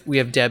we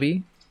have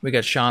Debbie, we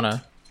got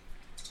Shauna,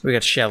 we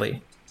got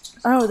Shelly.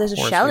 Oh, there's a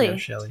Shelly.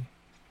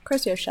 Of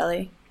course you have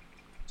Shelly.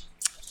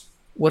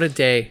 What a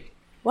day.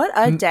 What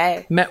a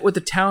day. Met with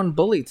the town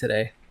bully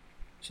today,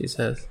 she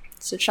says.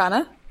 So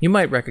Shauna? You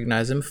might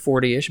recognize him.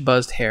 40-ish,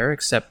 buzzed hair,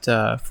 except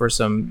for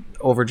some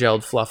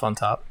overgelled fluff on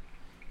top.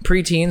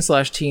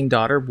 Preteen/teen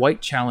daughter, white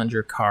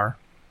Challenger car.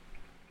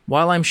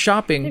 While I'm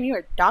shopping... Damn, you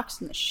are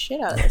doxing the shit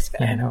out of this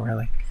guy. Yeah, I know,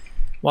 really.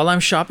 While I'm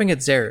shopping at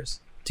Zayres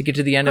to get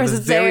to the end of a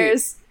very...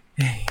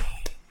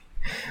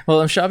 While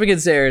I'm shopping at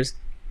Zayres,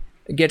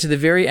 get to the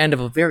very end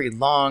of a very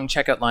long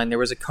checkout line, there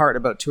was a cart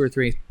about 2 or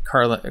 3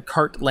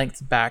 cart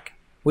lengths back,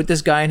 with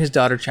this guy and his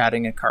daughter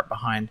chatting, a cart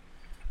behind.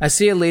 I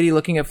see a lady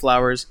looking at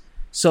flowers,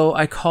 so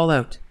I call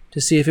out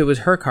to see if it was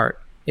her cart,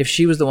 if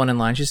she was the one in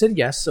line. She said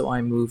yes, so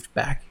I moved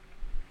back.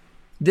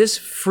 This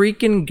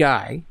freaking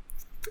guy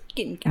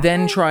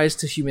then tries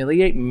to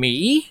humiliate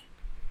me.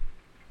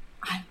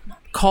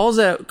 Calls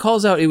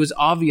out it was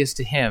obvious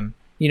to him,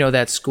 you know,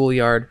 that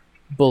schoolyard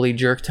bully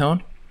jerk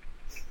tone.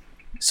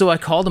 So I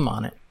called him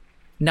on it.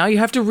 Now you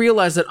have to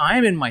realize that I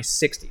am in my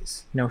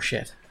 60s. No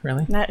shit.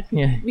 Really?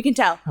 Yeah. We can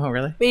tell. Oh,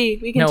 really?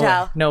 We can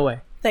tell. No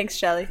way. Thanks,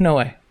 Shelly. No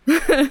way.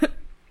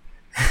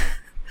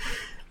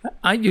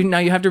 Now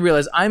you have to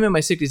realize I'm in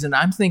my 60s, and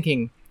I'm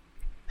thinking,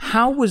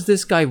 how was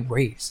this guy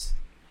raised?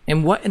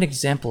 And what an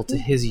example to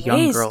his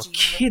young girl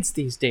kids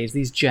these days,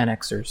 these Gen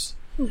Xers.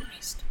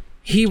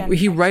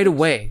 He right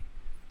away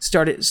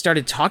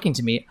started talking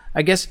to me,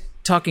 I guess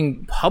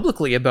talking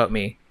publicly about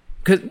me,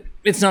 because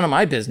it's none of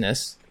my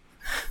business.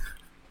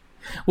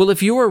 Well,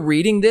 if you are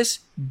reading this,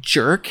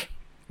 jerk,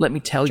 let me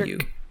tell you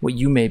what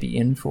you may be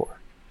in for.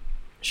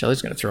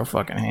 Shelly's going to throw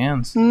fucking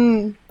hands.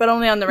 But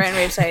only on the Rant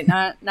Rave site,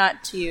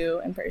 not to you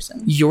in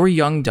person. Your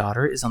young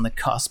daughter is on the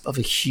cusp of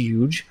a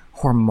huge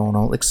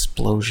hormonal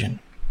explosion.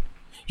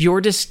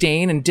 Your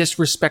disdain and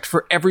disrespect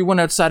for everyone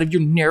outside of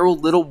your narrow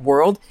little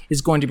world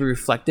is going to be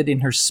reflected in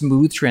her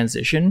smooth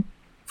transition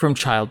from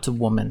child to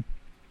woman.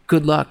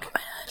 Good luck.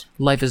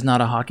 Life is not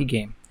a hockey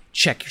game.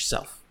 Check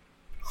yourself.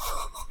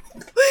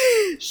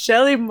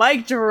 Shelly,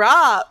 mic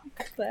drop.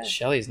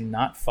 Shelly's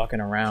not fucking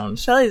around.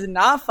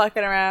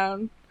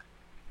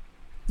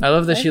 I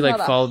love that she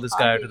followed this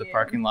guy out to the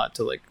parking lot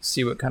to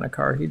see what kind of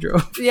car he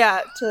drove.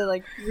 Yeah,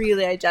 to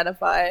really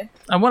identify.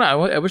 I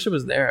wish it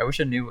was there. I wish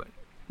I knew it.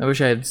 I wish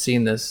I had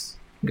seen this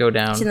go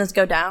down.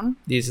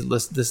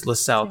 This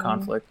LaSalle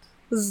conflict.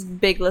 This is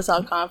big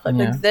LaSalle conflict.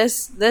 Yeah.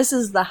 This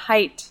is the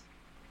height.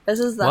 This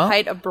is the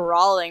height of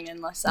brawling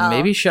in LaSalle.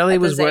 Maybe Shelly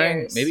was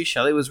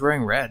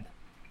wearing red.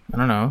 I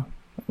don't know.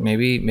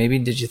 Maybe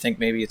did you think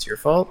maybe it's your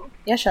fault?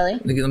 Yeah, Shelly.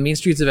 The mean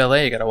streets of LA,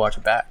 you gotta watch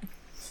it back.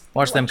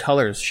 Watch them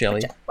colors,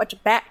 Shelly. Watch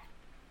it back.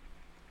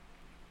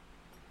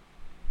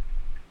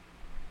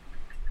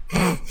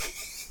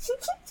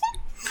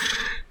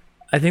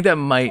 I think that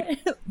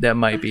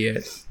might be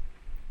it.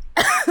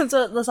 That's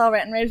what LaSalle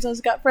Rant and Raves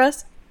has got for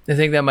us. I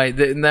think that might.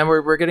 And then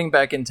we're getting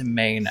back into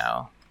May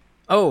now.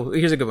 Oh,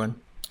 here's a good one.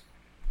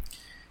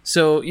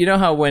 So you know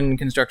how when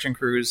construction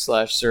crews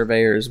 /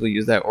 surveyors will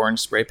use that orange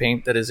spray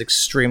paint that is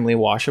extremely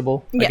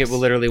washable, it will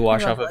literally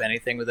wash off of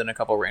anything within a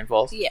couple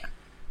rainfalls. Yeah.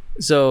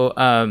 So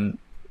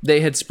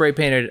they had spray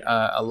painted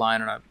a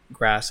line on a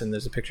grass, and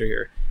there's a picture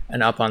here,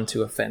 and up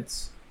onto a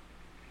fence.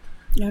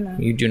 No.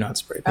 You do not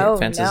spray paint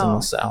fences in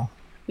LaSalle.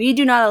 We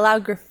do not allow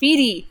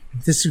graffiti.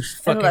 This is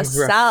fucking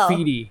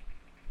graffiti.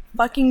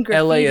 Fucking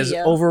graffiti. LA is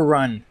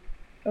overrun.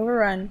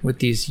 With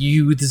these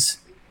youths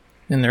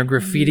and their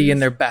graffiti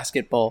and their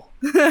basketball.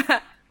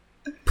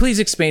 Please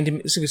explain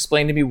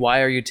to me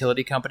why our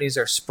utility companies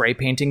are spray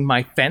painting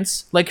my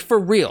fence? For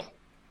real.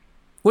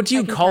 What do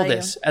you call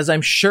this? As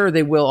I'm sure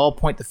they will all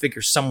point the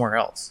finger somewhere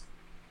else.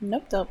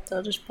 Nope,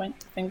 they'll just point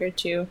the finger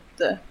to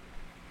the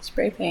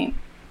spray paint.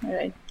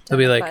 He'll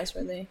be like,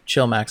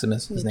 Chill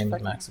Maximus. His name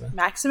is Maximus.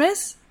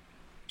 Maximus?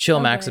 Chill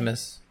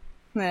Maximus.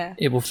 Yeah.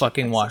 It will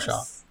fucking wash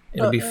off.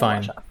 It'll be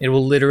fine. It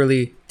will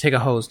literally take a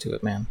hose to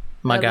it, man.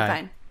 My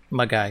guy.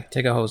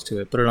 Take a hose to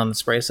it. Put it on the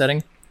spray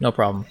setting. No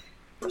problem.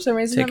 For some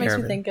reason, that makes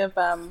me think of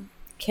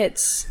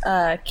Kit's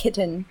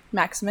kitten,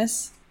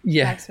 Maximus.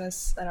 Yeah.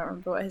 Maximus. I don't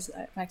remember what his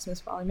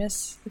Maximus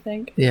Volumus, I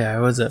think. Yeah,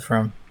 what's that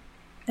from?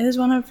 It is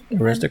one of...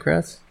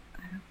 Aristocrats?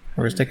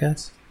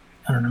 Aristocats?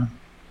 I don't know.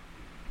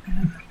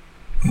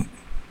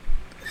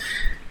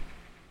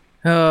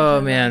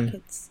 Oh,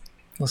 man.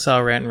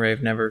 LaSalle Rant and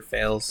Rave never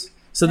fails.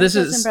 So this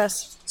is...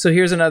 Impressed. So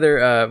here's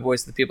another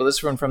voice of the people. This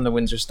is one from the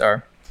Windsor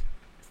Star.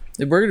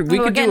 We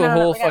could do a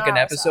whole fucking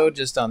episode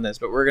just on this,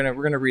 but we're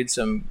gonna read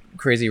some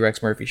crazy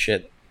Rex Murphy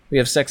shit. We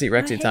have Sexy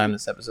Rexy time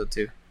this episode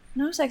too.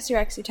 No Sexy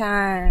Rexy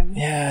time.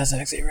 Yeah,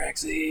 Sexy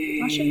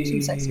Rexy. I'll show you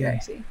some Sexy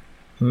Rexy.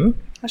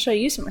 I'll show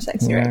you some more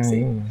Sexy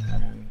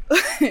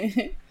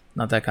Rexy.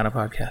 Not that kind of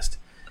podcast.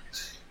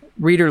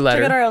 Reader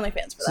letter. Check out our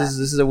OnlyFans for that. This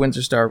is a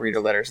Windsor Star reader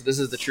letter. So this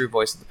is the true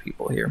voice of the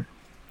people here.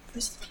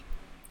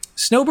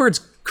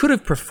 Snowbirds could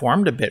have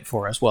performed a bit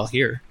for us while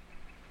here.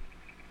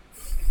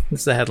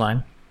 That's the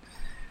headline.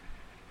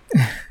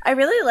 I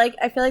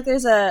feel like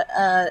there's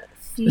a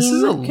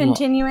theme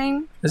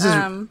continuing. This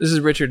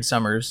is Richard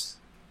Summers.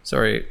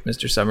 Sorry,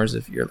 Mr. Summers,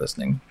 if you're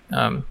listening.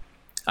 I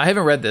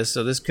haven't read this,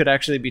 so this could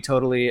actually be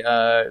totally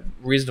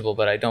reasonable,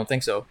 but I don't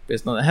think so,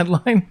 based on the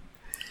headline.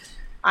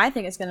 I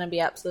think it's going to be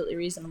absolutely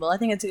reasonable. I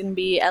think it's going to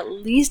be at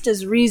least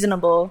as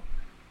reasonable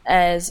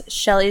as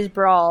Shelley's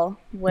brawl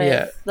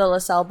with the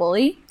LaSalle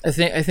bully. I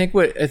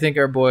think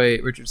our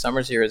boy Richard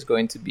Summers here is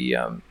going to be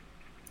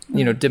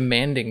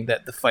demanding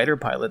that the fighter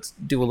pilots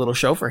do a little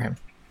show for him.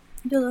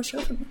 Do a little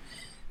show for him.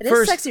 It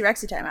is Sexy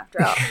Rexy time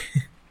after all.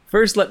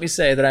 First, let me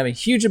say that I'm a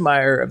huge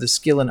admirer of the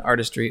skill and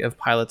artistry of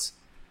pilots,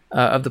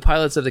 of the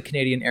pilots of the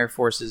Canadian Air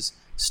Force's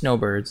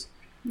Snowbirds,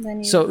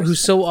 who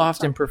so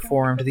often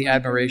perform to the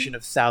admiration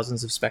of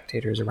thousands of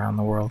spectators around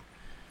the world.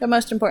 But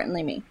most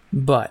importantly, me.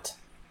 But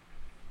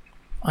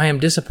I am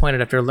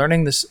disappointed after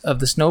learning of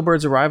the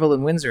Snowbirds' arrival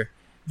in Windsor.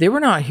 They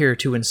were not here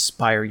to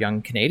inspire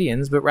young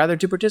Canadians, but rather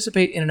to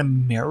participate in an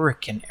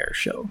American air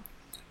show.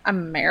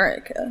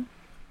 America.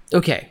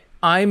 Okay,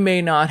 I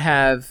may not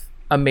have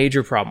a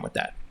major problem with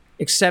that,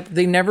 except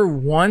they never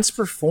once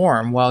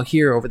perform while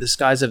here over the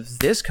skies of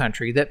this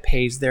country that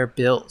pays their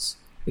bills,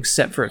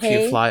 except for a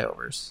few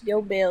flyovers.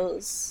 Yo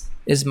bills.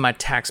 Is my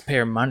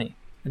taxpayer money.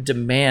 I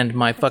demand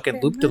my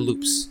fucking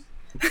loop-de-loops.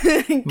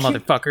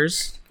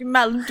 Motherfuckers. Give me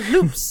my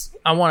loop-de-loops.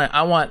 I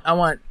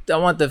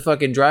want the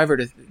fucking driver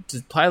to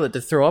pilot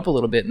to throw up a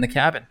little bit in the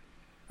cabin.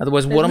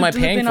 Otherwise, what am I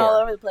paying for?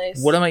 All over the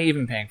place. What am I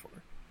even paying for?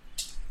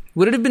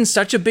 Would it have been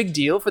such a big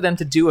deal for them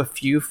to do a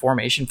few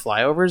formation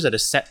flyovers at a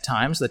set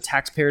time so the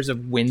taxpayers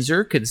of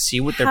Windsor could see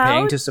what they're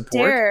paying to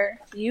support? How dare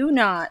you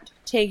not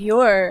take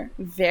your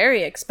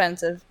very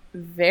expensive,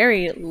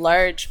 very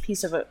large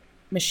piece of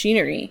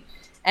machinery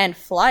and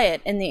fly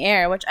it in the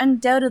air, which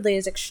undoubtedly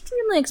is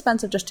extremely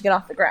expensive just to get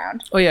off the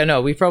ground. Oh yeah,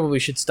 no, we probably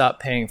should stop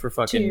paying for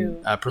fucking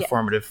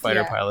performative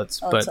fighter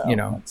pilots, but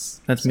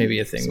that's maybe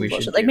a thing we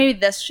should do. Like maybe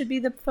this should be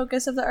the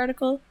focus of the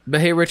article.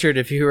 But hey, Richard,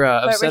 if you're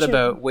upset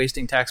about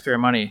wasting taxpayer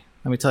money,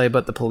 let me tell you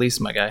about the police,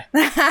 my guy.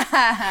 Let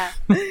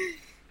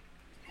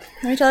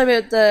me tell you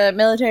about the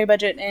military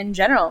budget in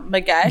general,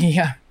 my guy.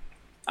 Yeah.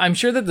 I'm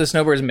sure that the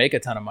Snowbirds make a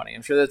ton of money.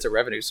 I'm sure that's a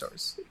revenue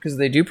source because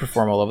they do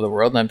perform all over the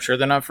world, and I'm sure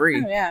they're not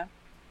free. Oh, yeah.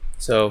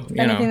 So,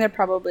 anything they're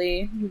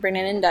probably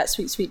bringing in that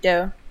sweet, sweet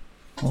dough.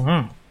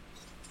 Mm-hmm.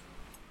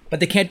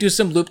 But they can't do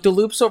some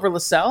loop-de-loops over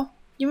LaSalle?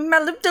 You mean my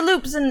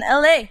loop-de-loops in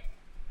L.A.?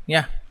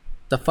 Yeah.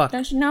 The fuck?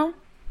 Don't you know?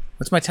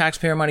 What's my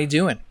taxpayer money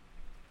doing?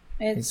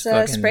 It's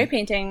spray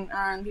painting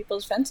on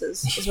people's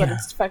fences is what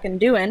it's fucking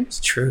doing. It's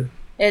true.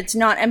 It's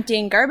not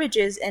emptying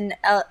garbages in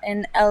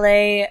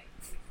L.A.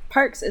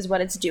 parks is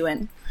what it's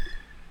doing.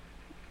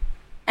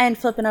 And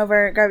flipping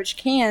over garbage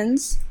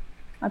cans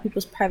on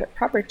people's private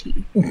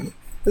property.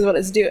 Is what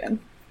it's doing.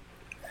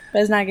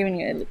 But it's not giving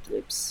you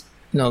loop-de-loops.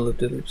 No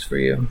loop-de-loops for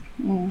you.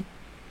 Mm.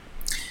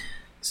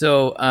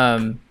 So,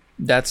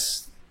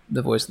 that's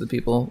the voice of the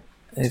people.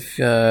 If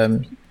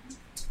there's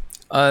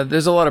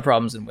a lot of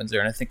problems in Windsor,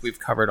 and I think we've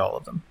covered all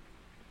of them.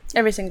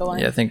 Every single one.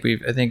 Yeah, I think we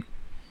did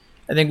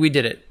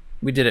it.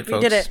 We did it,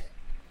 folks. We did it.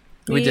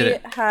 We did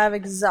it. We have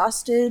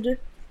exhausted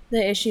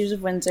the issues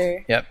of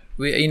Windsor. Yep.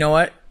 You know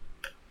what?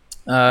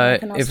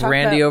 If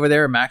Randy over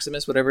there, or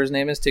Maximus, whatever his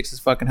name is, takes his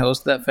fucking hose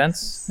to that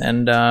fence,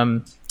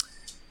 and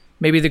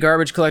maybe the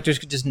garbage collectors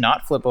could just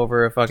not flip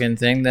over a fucking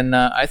thing, then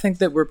I think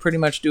that we're pretty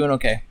much doing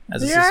okay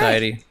as a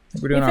society.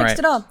 Right. We're doing all right. We fixed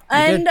it all.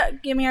 And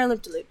give me our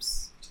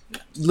loop-de-loops.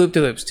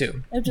 Loop-de-loops,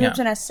 too. Loop-de-loops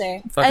are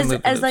necessary.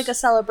 As like a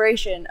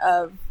celebration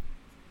of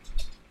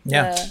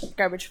the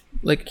garbage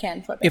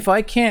can flipping. If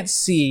I can't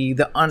see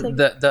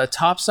the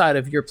top side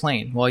of your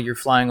plane while you're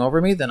flying over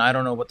me, then I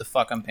don't know what the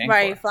fuck I'm paying for.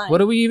 Why are you flying? What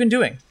are we even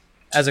doing?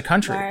 As a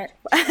country.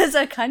 As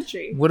a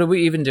country. What are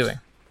we even doing?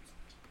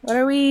 What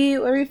are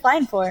we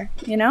flying for,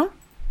 you know?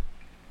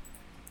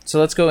 So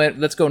let's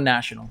go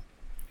national.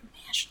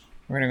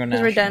 We're gonna go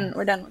national.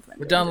 We're done with winter.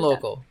 We're done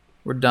local.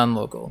 We're done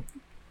local.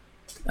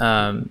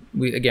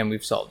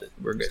 We've solved it.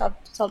 We're good.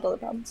 Solved all the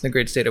problems. The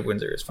great state of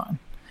Windsor is fine.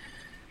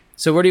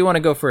 So where do you want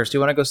to go first? Do you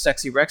want to go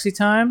sexy Rexy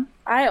time?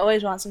 I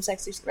always want some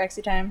sexy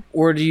Rexy time.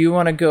 Or do you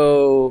want to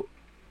go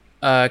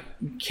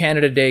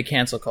Canada Day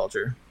cancel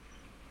culture?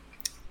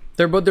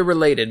 They're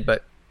related,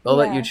 but I'll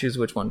let you choose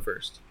which one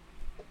first.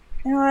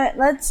 You know what?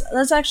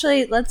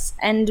 Let's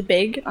end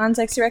big on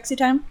sexy Rexy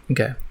time.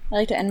 Okay. I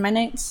like to end my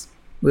nights.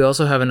 We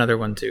also have another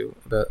one too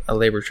about a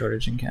labor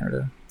shortage in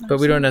Canada, but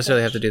we don't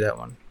necessarily have to do that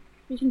one.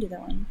 We can do that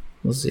one.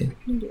 We'll see. We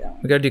can do that one.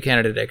 We got to do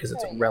Canada Day because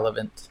it's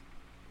relevant.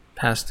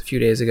 Passed a few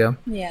days ago.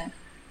 Yeah.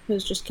 It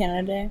was just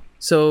Canada Day.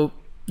 So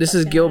this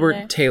is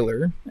Gilbert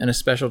Taylor and a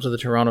special to the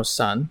Toronto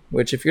Sun,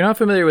 which if you're not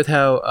familiar with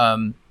how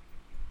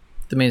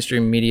the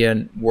mainstream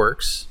media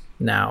works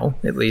now,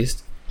 at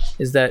least,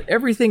 is that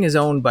everything is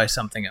owned by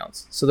something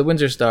else. So the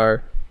Windsor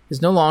Star is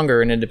no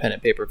longer an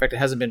independent paper. In fact, it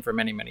hasn't been for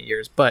many, many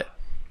years, but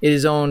it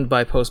is owned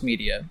by Post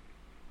Media,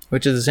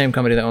 which is the same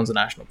company that owns the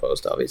National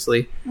Post,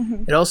 obviously.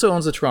 Mm-hmm. It also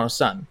owns the Toronto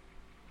Sun.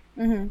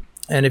 Mm-hmm.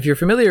 And if you're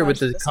familiar with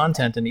the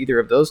content in either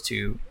of those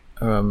two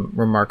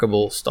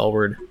remarkable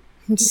stalwart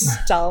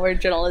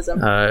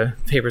journalism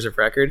papers of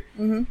record,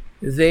 mm-hmm.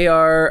 they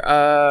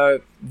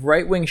are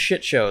right-wing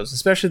shit shows,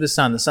 especially the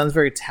Sun. The Sun's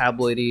very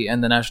tabloidy,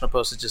 and the National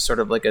Post is just sort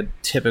of like a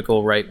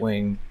typical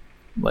right-wing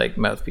like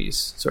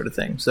mouthpiece sort of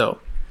thing. So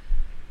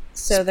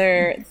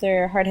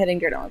they're hard-hitting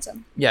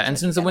journalism. Yeah, and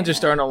since the Windsor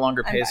Star no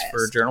longer pays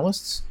for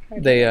journalists,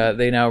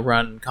 they now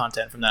run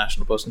content from the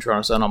National Post and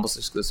Toronto Sun almost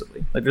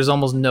exclusively. Like there's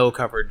almost no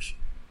coverage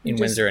in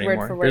Windsor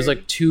anymore. There's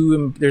like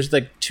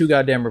two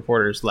goddamn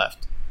reporters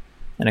left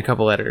and a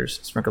couple editors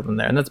sprinkled in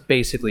there, and that's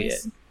basically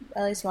it.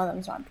 At least one of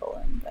them's not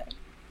Poland, but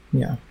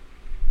yeah.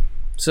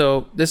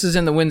 So this is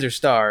in the Windsor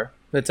Star,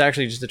 but it's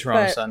actually just the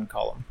Toronto Sun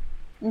column.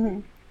 Mm-hmm.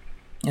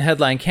 The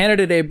headline: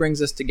 Canada Day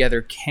brings us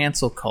together.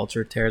 Cancel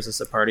culture tears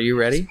us apart. Are you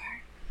ready?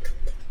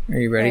 Are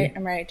you ready? Right,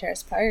 I'm ready to tear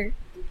us apart.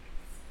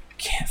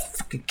 Can't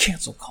fucking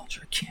cancel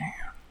culture.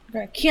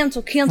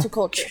 Cancel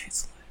culture.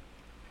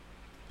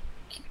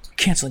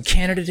 Canceling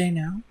Canada Day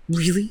now?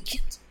 Really?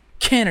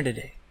 Canada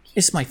Day.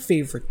 It's my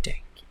favorite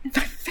day.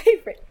 My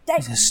favorite day.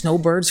 The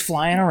snowbirds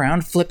flying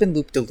around, flipping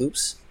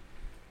loop-de-loops.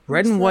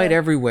 Red and white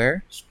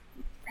everywhere.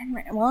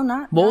 Well,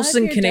 not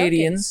Molson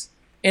Canadians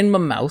in my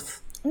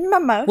mouth. In my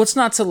mouth. What's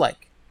not to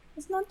like?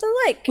 What's not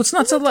to like? What's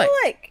not to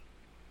like?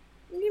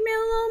 Give me a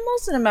little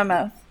Molson in my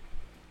mouth.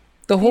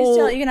 You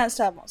cannot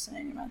still have Molson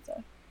in your mouth,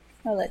 though.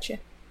 I'll let you.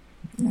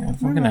 Yeah,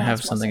 if I'm going to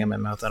have something in my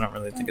mouth, I don't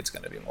really think it's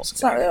going to be Molson.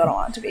 It's not really what I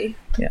want it to be.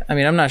 Yeah, I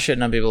mean, I'm not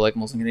shitting on people like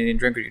Molson Canadian.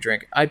 Drink what you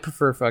drink. I'd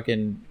prefer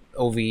fucking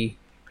OV if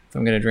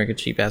I'm going to drink a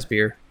cheap-ass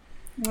beer.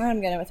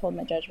 I'm going to withhold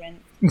my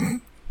judgment.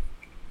 Then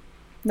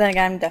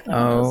again, I'm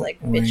definitely one of those,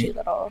 like, bitchy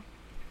little...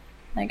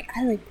 Like,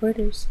 I like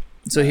porters.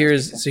 So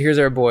here's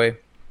our boy,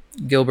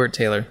 Gilbert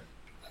Taylor.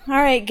 All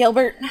right,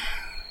 Gilbert.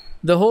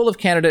 The whole of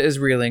Canada is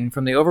reeling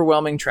from the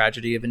overwhelming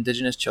tragedy of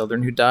Indigenous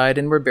children who died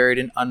and were buried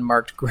in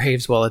unmarked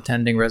graves while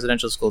attending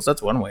residential schools.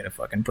 That's one way to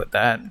fucking put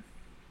that.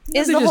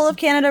 Is the whole of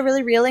Canada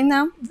really reeling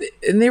now?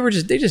 And they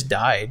just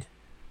died.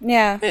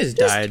 Yeah. They just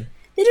died.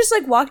 They just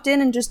like walked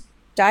in and just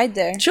died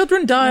there.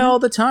 Children die all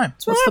the time.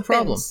 What's the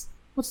problem?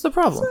 What's the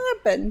problem? What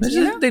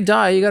happens? They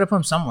die, you gotta put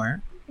them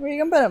somewhere. Where are you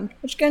gonna put them?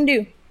 What you gonna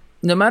do?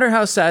 No matter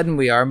how saddened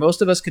we are,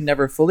 most of us can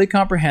never fully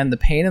comprehend the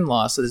pain and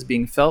loss that is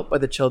being felt by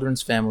the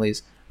children's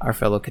families, our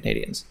fellow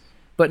Canadians.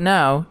 But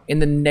now, in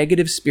the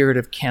negative spirit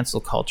of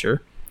cancel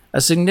culture, a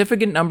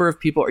significant number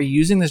of people are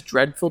using this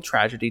dreadful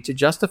tragedy to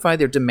justify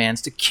their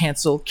demands to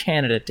cancel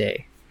Canada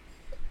Day.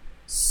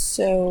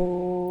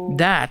 So...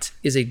 That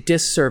is a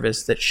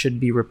disservice that should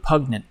be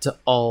repugnant to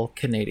all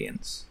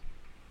Canadians.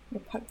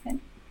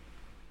 Repugnant?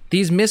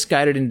 These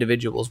misguided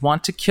individuals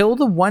want to kill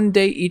the one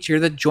day each year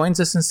that joins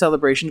us in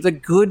celebration of the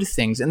good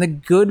things and the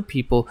good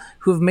people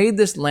who have made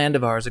this land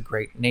of ours a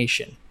great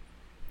nation.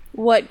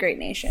 What great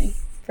nation,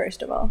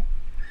 first of all?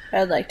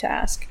 I'd like to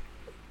ask.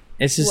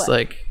 It's just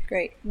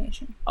great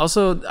nation.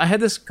 Also, I had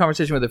this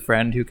conversation with a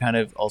friend who kind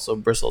of also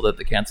bristled at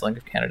the canceling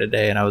of Canada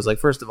Day, and I was like,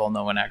 first of all,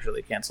 no one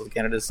actually canceled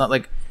Canada. It's not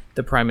like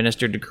the Prime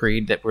Minister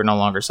decreed that we're no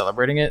longer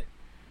celebrating it.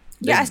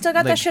 Yeah, I still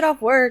got that shit off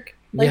work.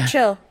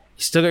 Chill.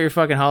 You still got your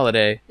fucking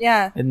holiday.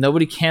 Yeah. And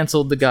nobody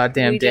canceled the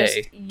goddamn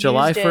day.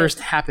 July 1st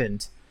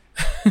happened.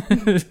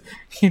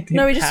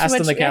 No, we just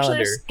switched. We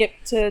actually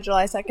skipped to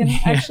July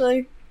 2nd,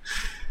 actually.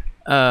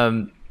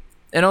 And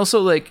also,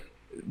 like,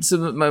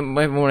 so when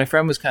my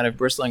friend was kind of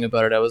bristling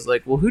about it, I was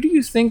like, well, who do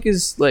you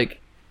think's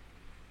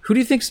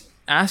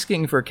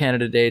asking for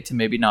Canada Day to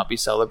maybe not be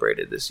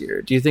celebrated this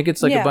year? Do you think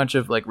it's like a bunch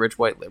of like rich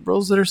white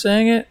liberals that are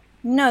saying it?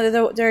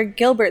 No, they're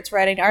Gilberts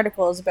writing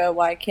articles about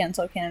why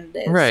cancel Canada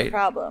Day is the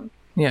problem.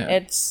 Yeah,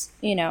 it's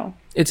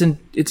it's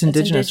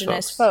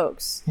indigenous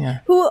folks. Yeah,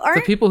 who are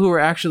the people who are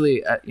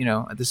actually at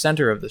the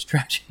center of this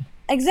tragedy.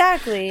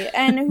 Exactly,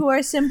 and who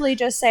are simply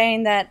just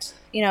saying that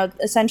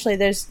essentially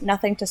there's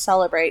nothing to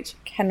celebrate.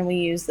 Can we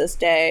use this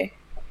day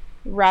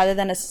rather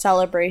than a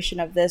celebration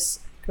of this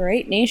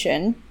great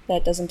nation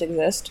that doesn't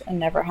exist and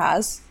never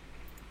has,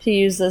 to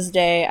use this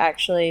day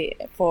actually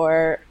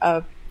for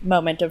a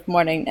moment of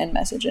mourning and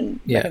message and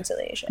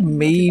reconciliation.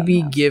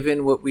 Maybe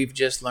given what we've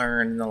just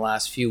learned in the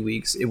last few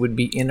weeks, it would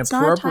be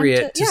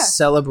inappropriate to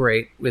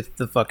celebrate with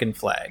the fucking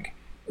flag.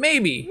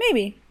 Maybe.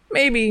 But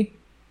maybe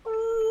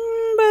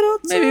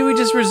we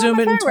just resume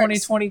it in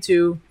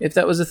 2022 if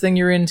that was a thing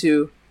you're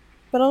into.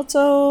 But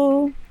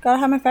also, gotta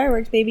have my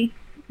fireworks, baby.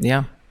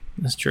 Yeah,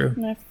 that's true.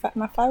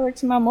 My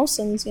fireworks and my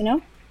Molsons, you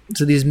know?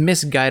 So these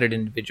misguided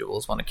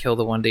individuals want to kill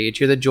the one day each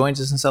year that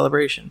joins us in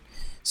celebration.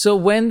 So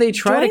when they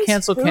try to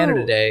cancel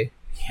Canada Day...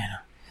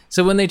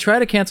 So when they try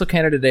to cancel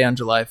Canada Day on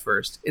July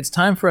 1st, it's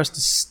time for us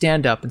to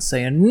stand up and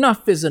say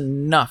enough is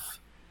enough.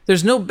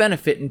 There's no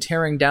benefit in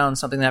tearing down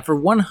something that for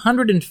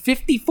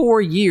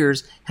 154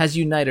 years has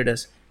united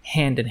us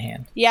hand in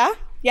hand. Yeah,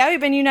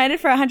 we've been united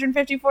for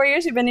 154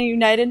 years. We've been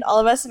united, all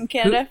of us in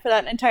Canada, for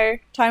that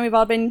entire time. We've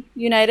all been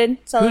united,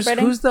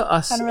 celebrating. Who's the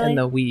us and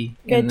the we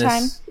in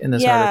this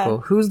article?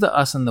 Who's the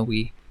us and the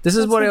we? This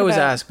is what I always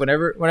ask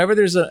whenever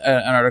there's an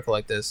article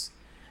like this.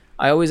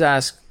 I always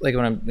ask, like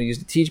when I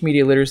used to teach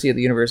media literacy at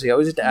the university, I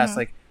always used to ask,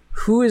 like,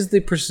 who is the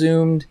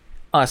presumed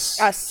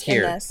us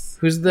here? In this.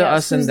 Who's the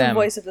us and them? Who's the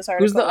voice of this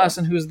article? Who's the us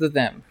and who's the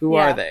them? Who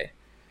are they?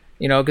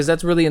 You know, because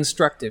that's really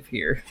instructive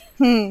here.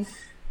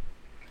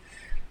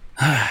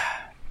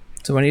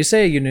 So when you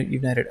say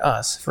united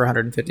us for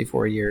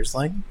 154 years,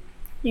 like...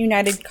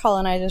 United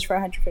colonizers for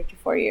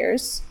 154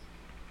 years.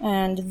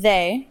 And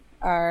they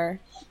are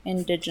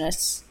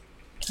Indigenous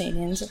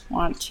Canadians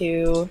want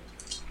to...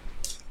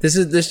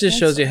 This just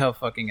shows you how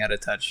fucking out of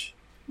touch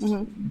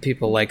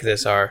people like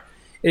this are.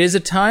 It is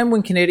a time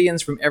when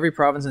Canadians from every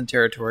province and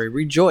territory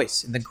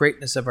rejoice in the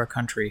greatness of our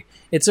country.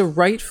 It's a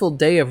rightful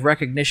day of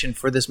recognition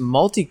for this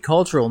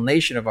multicultural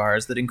nation of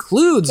ours that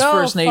includes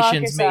First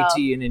Nations,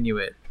 Métis, and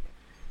Inuit.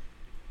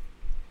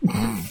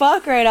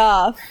 Fuck right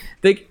off.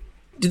 Do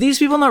these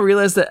people not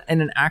realize that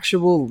in an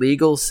actual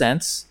legal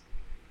sense,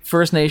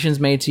 First Nations,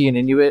 Métis, and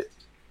Inuit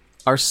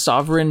are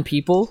sovereign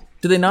people?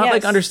 Do they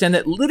not understand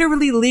that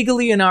literally,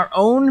 legally, in our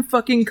own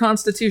fucking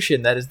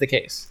constitution, that is the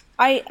case?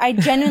 I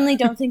genuinely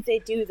don't think they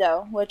do,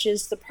 though, which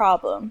is the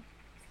problem.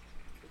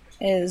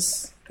 They're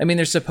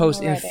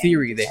supposed, in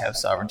theory, they have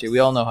sovereignty. We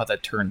all know how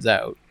that turns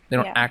out. They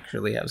don't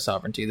actually have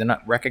sovereignty. They're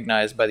not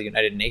recognized by the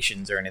United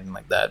Nations or anything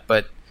like that.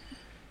 But,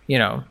 you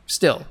know,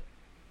 still.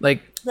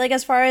 Like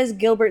as far as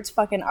Gilbert's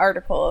fucking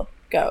article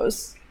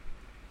goes...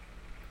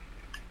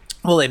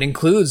 Well, it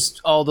includes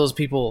all those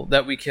people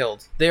that we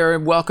killed. They are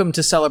welcome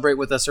to celebrate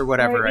with us or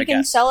whatever, I guess. We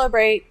can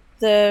celebrate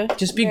the...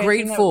 Just be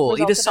grateful.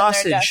 Eat a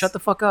sausage. Shut the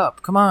fuck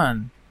up. Come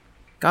on.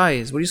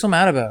 Guys, what are you so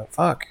mad about?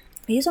 Fuck.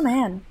 He's a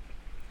man.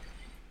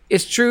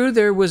 It's true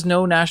there was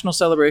no national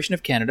celebration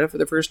of Canada for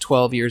the first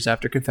 12 years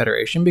after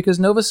Confederation because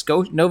Nova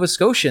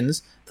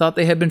Scotians thought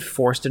they had been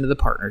forced into the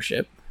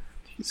partnership.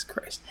 Jesus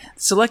Christ.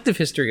 Selective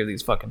history of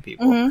these fucking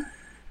people.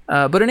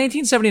 But in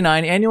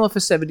 1879, annual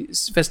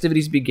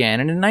festivities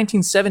began, and in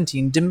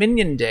 1917,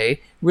 Dominion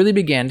Day really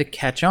began to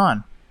catch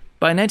on.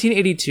 By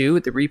 1982,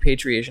 with the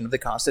repatriation of the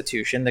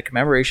Constitution, the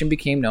commemoration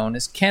became known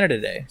as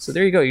Canada Day. So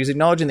there you go. He's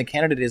acknowledging that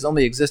Canada Day has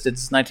only existed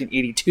since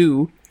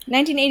 1982.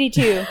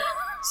 1982.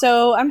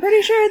 So I'm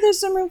pretty sure there's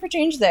some room for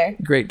change there.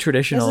 Great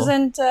traditional. This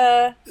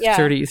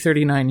isn't,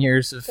 39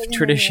 years of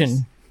tradition.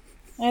 Years.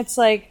 It's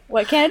like,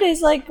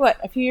 Canada's like,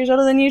 a few years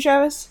older than you,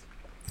 Travis?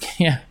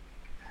 Yeah.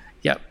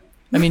 Yep.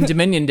 I mean,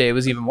 Dominion Day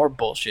was even more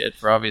bullshit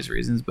for obvious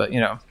reasons, but, you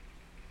know.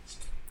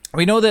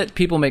 We know that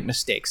people make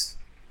mistakes.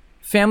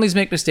 Families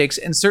make mistakes,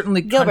 and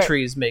certainly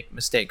countries make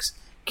mistakes.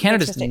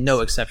 Canada's no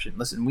exception.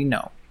 Listen, we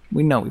know.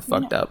 We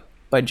fucked up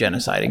by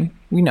genociding.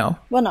 We know.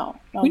 Well, no.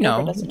 We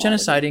know.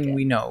 Genociding,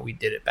 we know we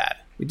did it bad.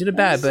 We did it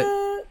bad, but...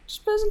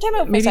 Just put some time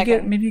out for a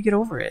second. Maybe get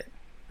over it.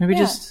 Maybe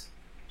just...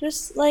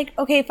 Just like,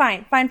 okay,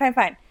 fine.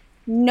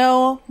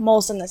 No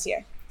Molson this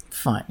year.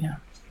 Fine, yeah.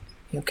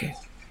 Okay.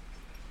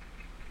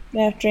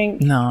 Yeah,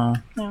 drink. No,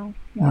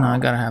 I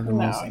gotta have the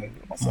Molson.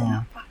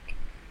 Yeah.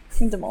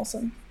 The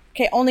Molson.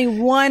 Okay, only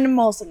one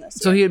Molson this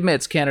year. So he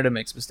admits Canada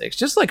makes mistakes,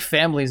 just like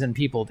families and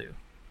people do.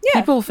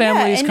 Yeah,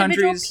 families,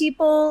 countries.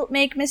 People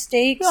make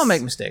mistakes. We all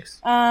make mistakes.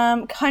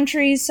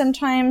 Countries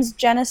sometimes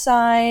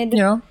genocide. You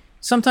know,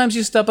 sometimes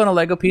you step on a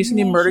Lego piece and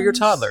you murder your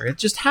toddler. It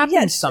just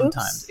happens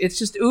sometimes. Oops. It's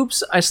just,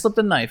 oops, I slipped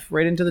a knife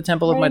right into the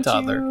temple of my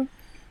toddler.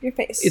 Your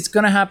face. It's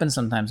gonna happen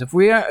sometimes. If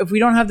we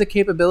don't have the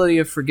capability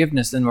of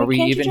forgiveness, then are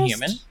we even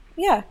human?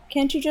 Yeah,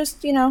 can't you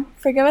just,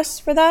 forgive us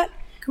for that?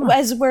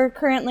 As we're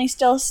currently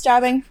still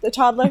stabbing the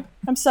toddler.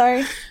 I'm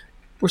sorry.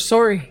 We're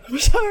sorry.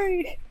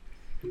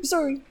 I'm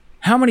sorry.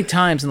 How many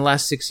times in the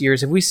last 6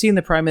 years have we seen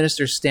the Prime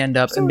Minister stand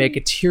up and make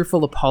a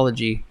tearful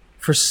apology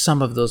for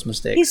some of those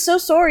mistakes? He's so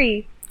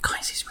sorry.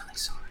 Guys, he's really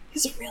sorry.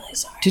 He's really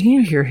sorry. Didn't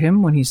you hear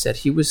him when he said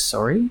he was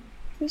sorry?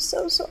 He's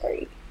so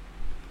sorry.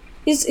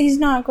 He's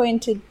not going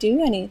to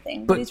do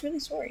anything, but he's really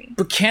sorry.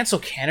 But cancel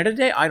Canada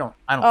Day? I don't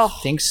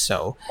think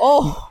so.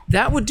 Oh.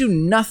 That would do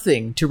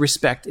nothing to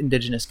respect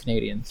Indigenous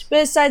Canadians.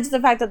 Besides the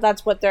fact that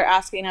that's what they're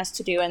asking us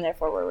to do, and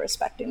therefore we're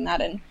respecting that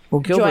and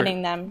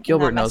joining them.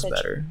 Gilbert knows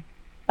better.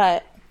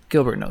 But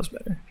Gilbert knows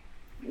better.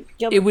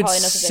 Gilbert, it would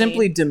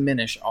simply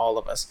diminish all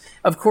of us.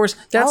 Of course,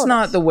 that's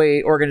not the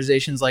way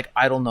organizations like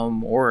Idle No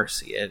More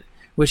see it,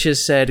 which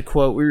has said,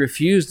 quote, "We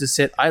refuse to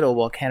sit idle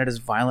while Canada's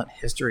violent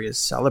history is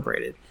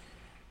celebrated."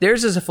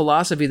 Theirs is a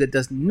philosophy that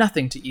does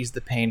nothing to ease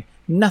the pain,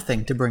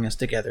 nothing to bring us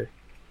together.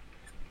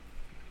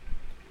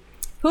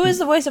 Who is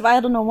the voice of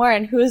Idle No More,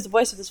 and who is the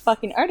voice of this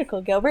fucking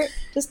article, Gilbert?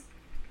 Just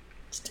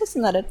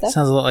tossing that out there.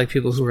 Sounds a lot like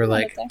people who are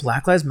like,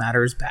 Black Lives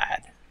Matter is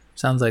bad.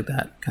 Sounds like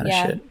that kind of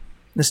shit.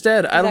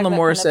 Instead, Idle No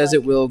More says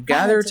it will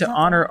gather to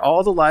honor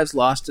all the lives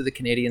lost to the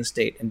Canadian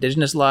state.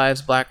 Indigenous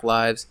lives, Black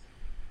lives,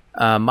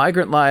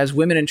 migrant lives,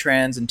 women and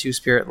trans and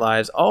Two-Spirit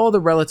lives, all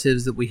the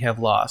relatives that we have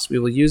lost. We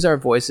will use our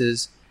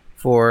voices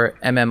for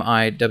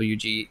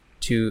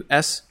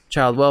MMIWG2S,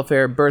 child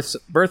welfare, birth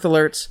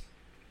alerts,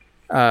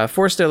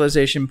 forced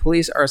sterilization,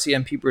 police,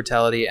 RCMP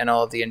brutality, and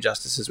all of the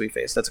injustices we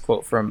face. That's a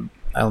quote from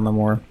Idle No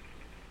More.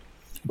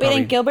 Wait,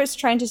 and Gilbert's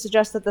trying to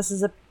suggest that this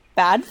is a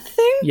bad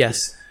thing?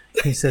 Yes.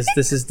 He says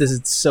this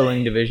is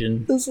sowing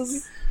division. This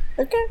is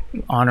okay.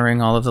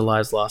 Honoring all of the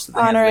lives lost at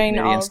the hands of the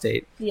Canadian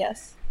state.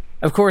 Yes.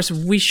 Of course,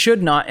 we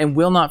should not and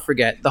will not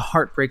forget the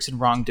heartbreaks and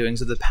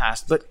wrongdoings of the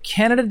past, but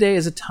Canada Day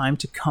is a time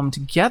to come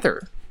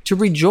together, to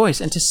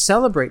rejoice and to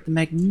celebrate the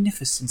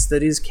magnificence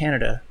that is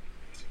Canada.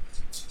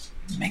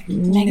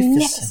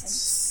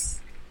 Magnificence.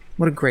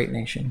 What a great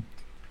nation.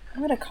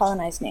 What a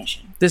colonized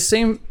nation. This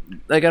same,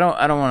 like, I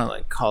don't want to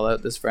like call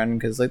out this friend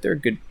because like they're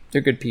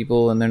good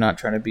people and they're not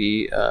trying to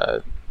be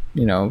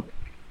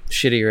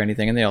shitty or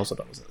anything, and they also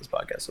don't listen to this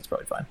podcast, so it's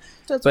probably fine.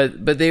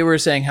 But they were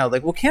saying how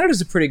like, well,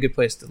 Canada's a pretty good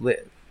place to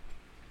live.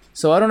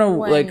 So I don't know,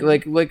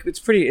 like it's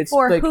pretty. It's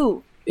for like,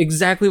 who?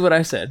 Exactly what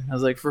I said. I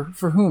was like, for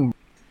whom?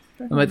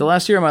 I'm like, the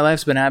last year of my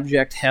life's been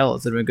abject hell.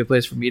 Is it a good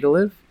place for me to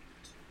live?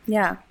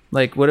 Yeah.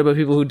 Like, what about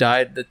people who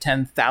died? The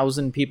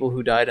 10,000 people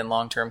who died in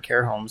long-term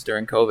care homes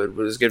during COVID.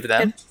 Was it good for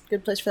them?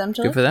 Good place for them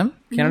to live. Good for them?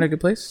 Canada,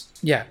 good place?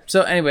 Yeah.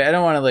 So anyway, I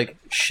don't want to like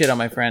shit on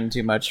my friend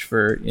too much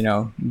for,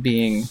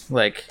 being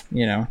like,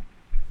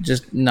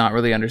 just not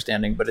really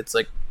understanding. But it's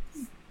like,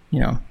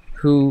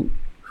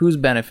 who's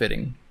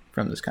benefiting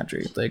from this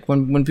country? Like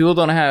when people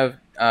don't have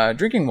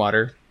drinking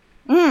water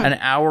an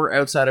hour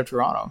outside of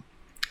Toronto.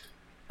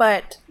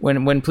 But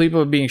when people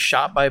are being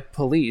shot by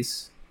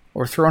police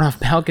or thrown off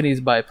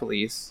balconies by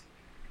police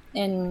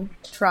in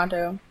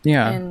Toronto,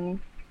 in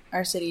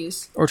our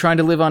cities, or trying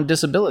to live on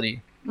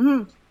disability,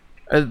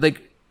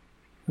 like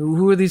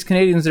who are these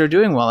Canadians that are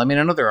doing well? I mean,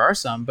 I know there are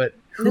some, but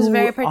there's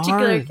very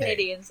particular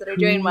Canadians that are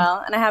doing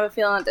well, and I have a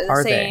feeling that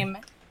they're the same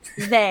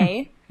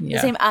the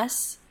same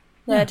us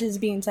that is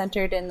being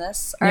centered in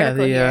this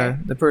article.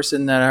 The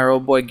person that our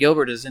old boy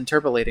Gilbert is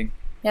interpolating.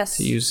 Yes,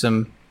 to use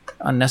some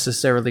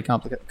unnecessarily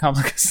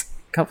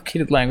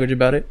complicated language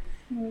about it.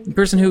 The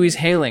person who he's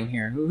hailing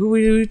here. Who are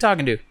you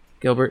talking to,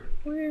 Gilbert?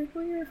 Who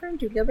are you referring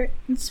to, Gilbert?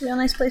 It's a real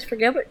nice place for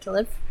Gilbert to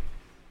live.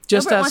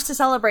 Gilbert wants to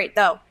celebrate,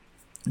 though.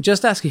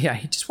 Just ask. Yeah,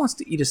 he just wants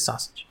to eat a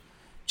sausage.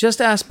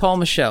 Just ask Paul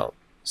Michel,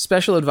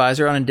 Special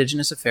Advisor on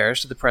Indigenous Affairs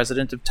to the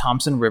President of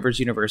Thompson Rivers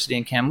University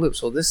in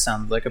Kamloops. Well, this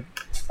sounds like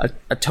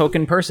a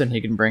token person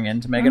he can bring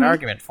in to make an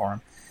argument for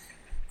him.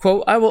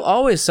 Quote, "I will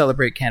always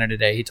celebrate Canada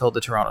Day," he told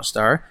the Toronto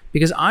Star,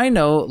 "because I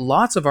know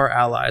lots of our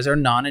allies are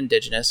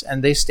non-Indigenous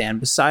and they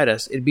stand beside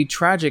us. It'd be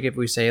tragic if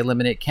we say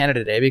eliminate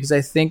Canada Day because I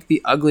think the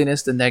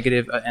ugliness, the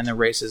negative, and the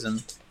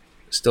racism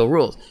still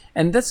rules."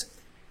 And that's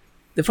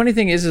the funny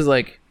thing is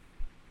like,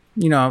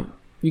 you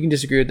can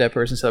disagree with that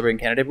person celebrating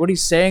Canada Day, but what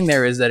he's saying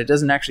there is that it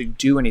doesn't actually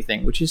do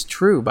anything, which is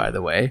true, by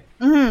the way.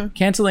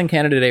 Canceling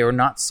Canada Day or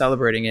not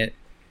celebrating it,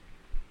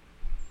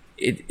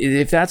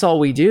 if that's all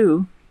we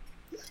do,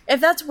 if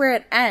that's where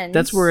it ends.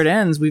 That's where it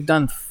ends. We've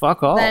done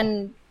fuck all.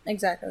 Then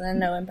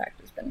no impact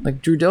has been.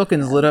 Like Drew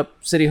Dilkins lit up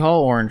City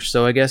Hall orange,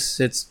 so I guess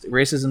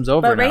racism's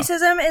over now. But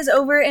racism is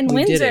over in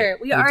Windsor.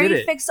 We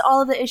already fixed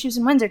all of the issues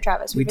in Windsor,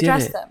 Travis. We've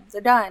addressed them.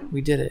 They're done. We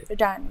did it. They're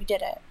done. We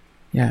did it.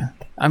 Yeah.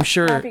 I'm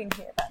sure. Pat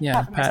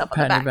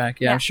your back.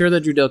 Yeah, I'm sure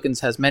that Drew Dilkins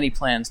has many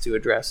plans to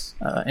address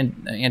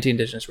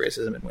anti-Indigenous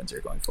racism in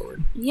Windsor going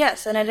forward.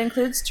 Yes, and it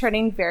includes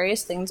turning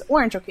various things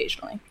orange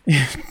occasionally.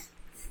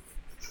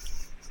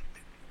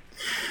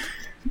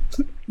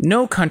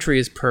 No country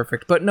is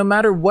perfect, but no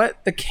matter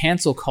what the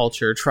cancel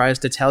culture tries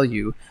to tell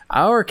you,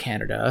 our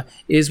Canada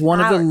is one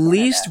of the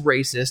least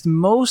racist,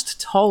 most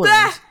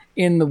tolerant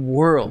in the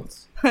world.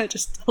 I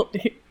just told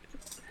you.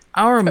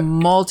 Our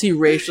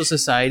multiracial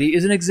society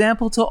is an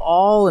example to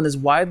all and is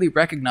widely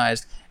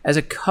recognized as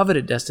a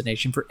coveted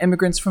destination for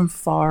immigrants from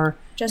far and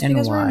wide. Just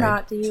because we're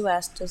not the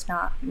U.S. does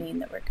not mean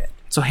that we're good.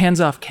 So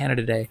hands off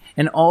Canada Day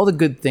and all the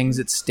good things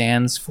it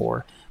stands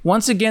for.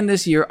 Once again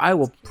this year, I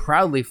will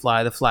proudly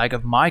fly the flag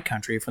of my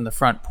country from the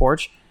front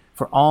porch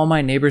for all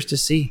my neighbors to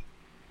see.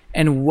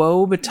 And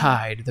woe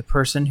betide the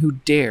person who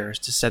dares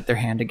to set their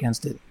hand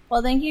against it.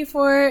 Well, thank you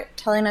for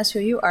telling us who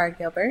you are,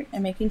 Gilbert,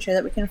 and making sure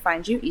that we can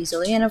find you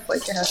easily and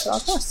avoid your house at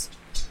all costs.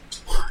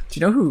 Do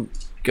you know who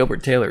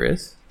Gilbert Taylor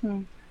is?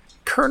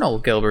 Colonel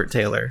Gilbert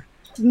Taylor.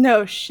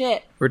 No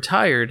shit.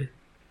 Retired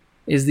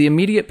is the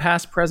immediate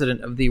past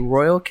president of the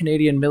Royal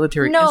Canadian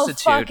Military Institute. No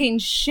fucking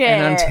shit.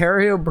 An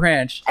Ontario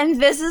branch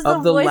and this is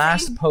of the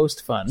Last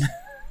Post Fund.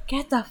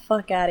 Get the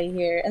fuck out of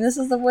here. And this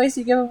is the voice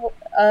you give...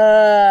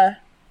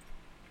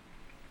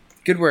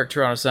 Good work,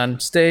 Toronto Sun.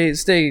 Stay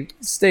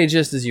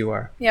just as you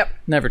are. Yep.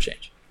 Never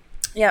change.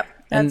 Yep.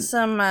 That's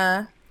some...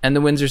 And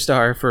the Windsor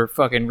Star for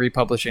fucking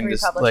republishing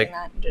this, like,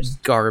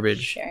 just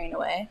garbage. Sharing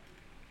away.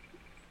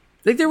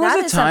 Like, there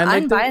was a time... That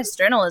is unbiased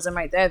journalism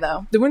right there,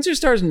 though. The Windsor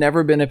Star's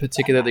never been a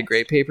particularly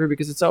great paper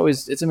because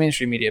it's a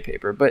mainstream media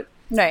paper. But,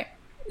 right.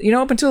 You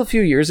know, up until a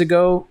few years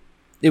ago,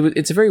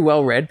 it's a very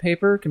well-read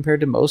paper compared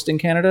to most in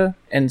Canada.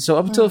 And so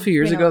up until a few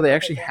years ago, they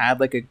actually had,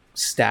 like, a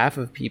staff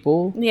of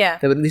people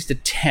that would at least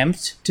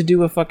attempt to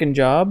do a fucking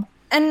job.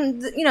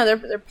 And, you know,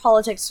 their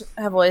politics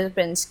have always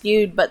been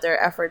skewed, but their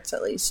efforts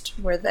at least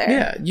were there.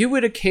 Yeah, you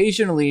would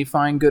occasionally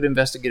find good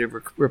investigative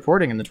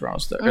reporting in the Toronto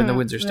Star, or in the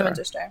Windsor Star. The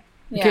Windsor Star.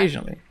 Yeah.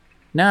 Occasionally.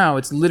 Now,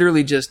 it's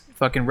literally just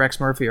fucking Rex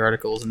Murphy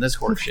articles and this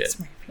horse shit.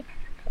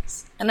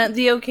 And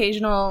the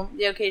occasional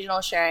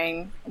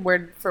sharing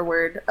word for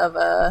word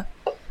of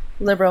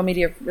liberal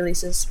media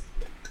releases.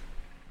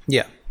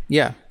 Yeah.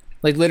 Yeah.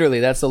 Like, literally,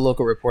 that's the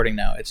local reporting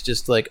now. It's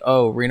just like,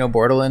 oh, Reno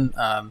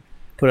Bordelon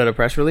put out a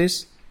press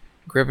release.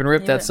 Grip and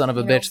rip that son of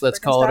a bitch. Let's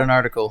call it an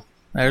article.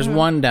 There's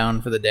one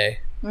down for the day.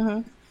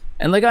 Mm-hmm.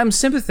 And, like, I'm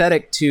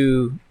sympathetic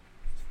to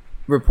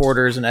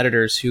reporters and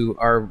editors who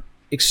are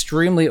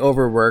extremely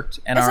overworked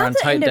and are on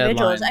tight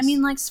deadlines. I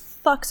mean, like,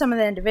 fuck some of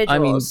the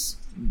individuals.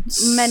 I mean,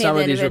 many some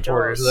of these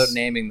reporters, without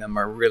naming them,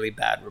 are really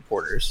bad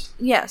reporters.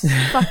 Yes,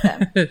 fuck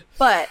them.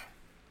 But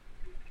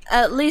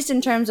at least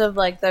in terms of,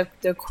 like,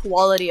 the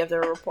quality of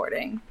their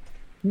reporting.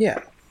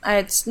 Yeah.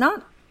 It's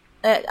not...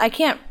 I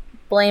can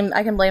blame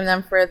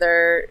them for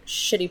their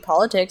shitty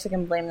politics. I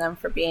can blame them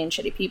for being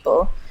shitty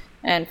people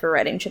and for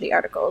writing shitty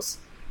articles.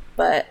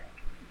 But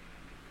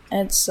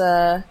it's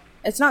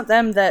not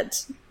them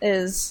that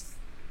is...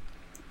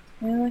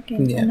 You're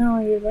looking. Yeah. No,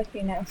 you're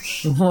looking at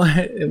me.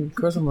 What? Of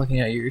course, I'm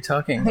looking at you. You're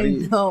talking.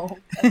 I know.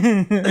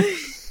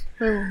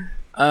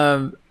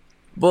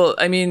 Well,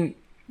 I mean.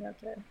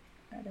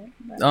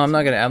 I'm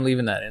not gonna. I'm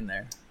leaving that in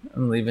there.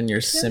 I'm leaving your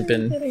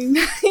simping.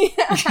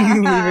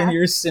 I'm leaving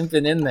your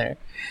simping in there.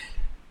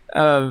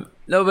 No,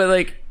 but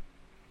like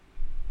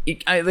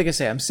I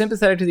say, I'm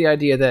sympathetic to the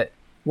idea that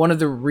one of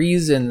the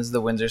reasons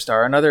the Windsor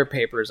Star and other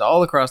papers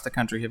all across the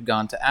country have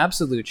gone to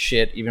absolute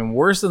shit, even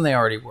worse than they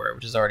already were,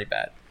 which is already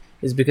bad,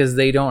 is because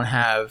they don't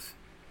have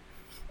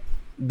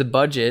the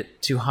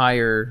budget to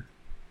hire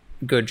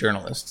good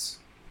journalists.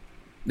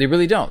 They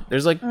really don't.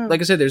 There's like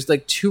I said, there's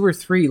like 2 or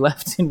 3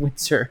 left in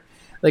Windsor.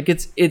 Like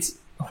it's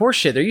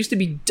horseshit. There used to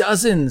be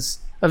dozens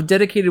of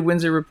dedicated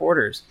Windsor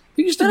reporters.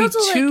 There used to be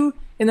 2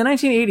 in the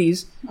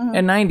 1980s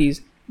and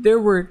 90s. There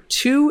were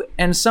 2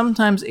 and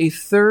sometimes a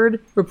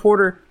 3rd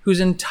reporter whose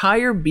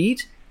entire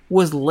beat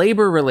was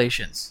labor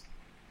relations.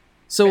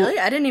 So really?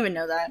 I didn't even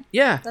know that.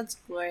 Yeah. That's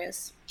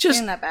glorious.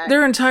 Just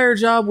their entire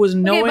job was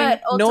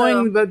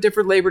knowing about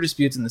different labor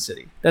disputes in the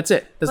city. That's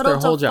it. That's their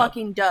whole job.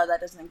 Fucking duh, that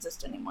doesn't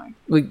exist anymore.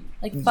 Like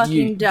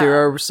fucking duh.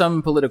 There are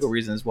some political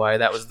reasons why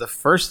that was the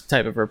first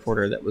type of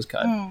reporter that was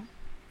cut.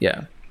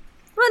 Yeah.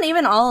 Well, and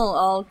even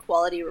all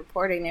quality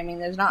reporting. I mean,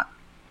 there's not.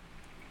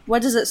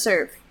 What does it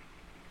serve?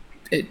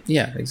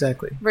 Yeah,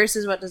 exactly.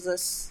 Versus what does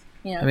this?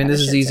 I mean, this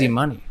is easy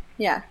money.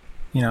 Yeah.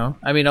 You know,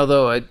 I mean,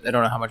 although I don't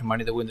know how much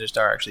money the Windsor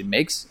Star actually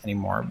makes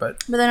anymore,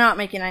 but they're not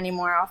making any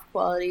more off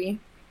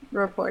quality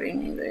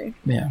reporting either.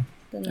 Yeah,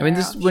 I mean,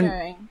 this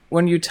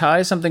when you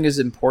tie something as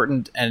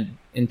important and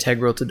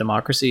integral to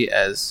democracy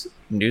as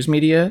news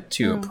media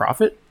to a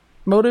profit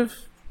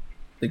motive,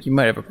 like you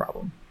might have a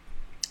problem.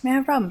 May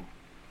have a problem.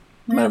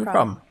 Might have a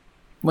problem.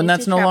 When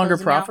that's no longer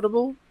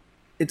profitable,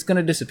 it's going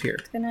to disappear.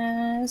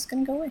 It's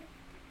gonna go away.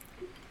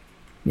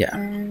 Yeah,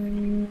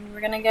 and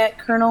we're gonna get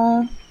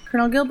Colonel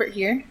Gilbert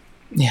here.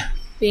 Yeah.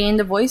 Being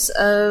the voice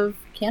of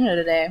Canada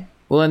today.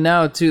 Well, and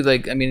now, too,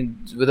 like, I mean,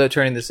 without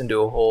turning this into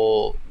a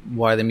whole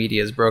why the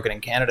media is broken in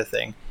Canada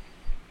thing,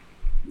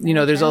 you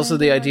know, there's also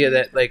the idea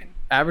that, like,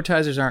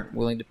 advertisers aren't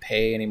willing to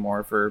pay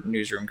anymore for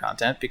newsroom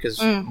content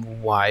because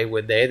why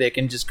would they? They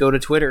can just go to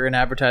Twitter and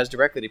advertise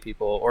directly to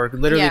people, or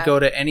literally go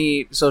to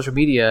any social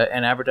media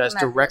and advertise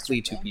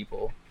directly to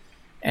people.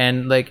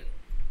 And, like,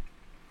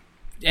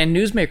 and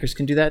newsmakers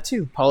can do that,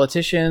 too.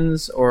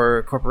 Politicians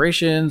or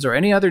corporations or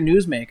any other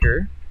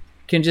newsmaker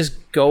can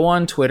just go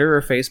on Twitter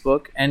or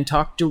Facebook and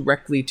talk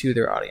directly to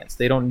their audience.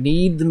 They don't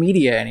need the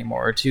media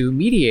anymore to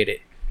mediate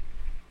it.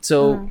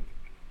 So,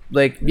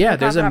 like, yeah,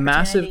 there's a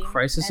massive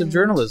crisis of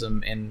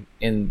journalism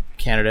in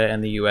Canada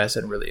and the US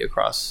and really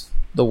across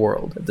the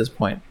world at this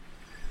point.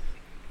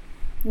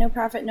 No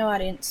profit, no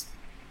audience.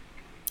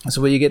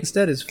 So what you get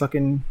instead is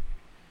fucking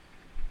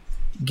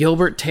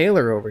Gilbert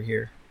Taylor over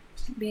here.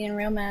 Being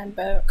real mad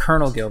about...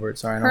 Colonel Gilbert,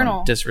 sorry. I don't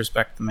want to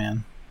disrespect the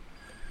man.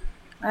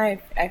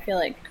 I feel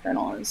like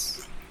Colonel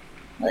is,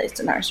 at least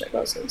in our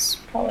circles, is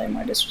probably a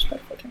more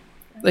disrespectful term.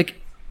 Like,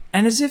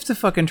 and as if the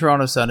fucking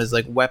Toronto Sun is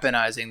like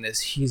weaponizing this,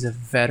 he's a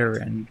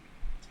veteran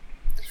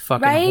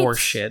fucking horse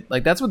shit.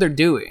 Like, that's what they're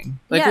doing.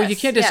 Like, yes, well, you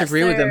can't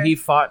disagree with him. He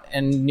fought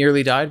and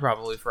nearly died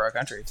probably for our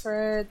country.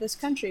 For this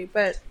country,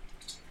 but...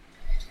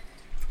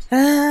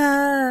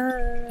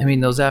 I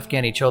mean, those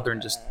Afghani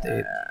children just...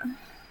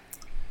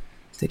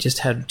 They just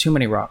had too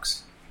many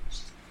rocks.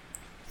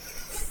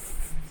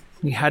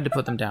 We had to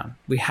put them down.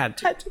 We had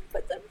to.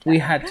 We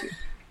had to.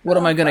 What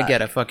am I going to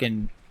get?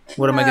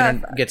 What am I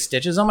going to get?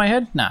 Stitches on my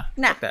head? Nah.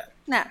 Fuck that.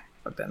 Nah.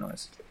 Fuck that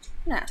noise.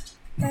 Nah.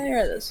 I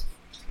hear this.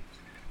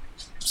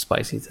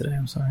 Spicy today,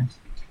 I'm sorry.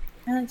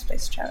 I like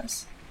spicy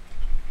Travis.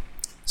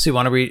 So you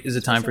want to read, is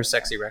it time for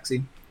Sexy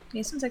Rexy?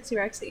 Need some Sexy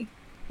Rexy.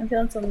 I'm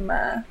feeling some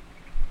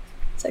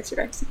Sexy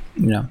Rexy.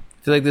 Yeah.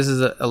 I feel like this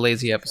is a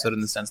lazy episode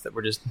in the sense that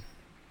we're just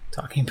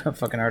talking about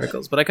fucking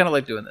articles, but I kind of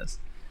like doing this.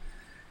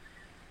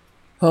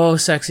 Oh,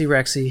 Sexy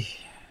Rexy.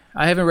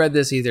 I haven't read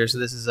this either, so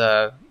this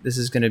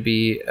is going to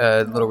be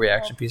a little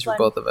reaction piece for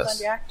both of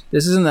us.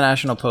 This is in the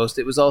National Post.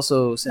 It was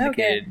also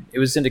syndicated. Okay. It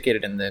was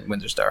syndicated in the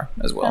Windsor Star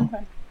as well.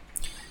 Okay.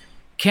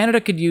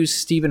 Canada could use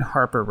Stephen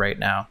Harper right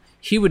now.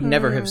 He would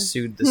never have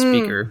sued the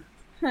speaker.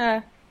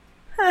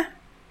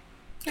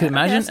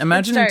 Imagine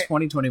in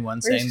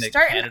 2021 saying that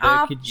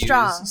Canada could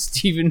use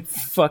Stephen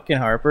fucking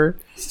Harper.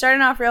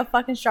 Starting off real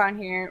fucking strong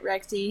here,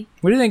 Rexy.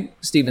 What do you think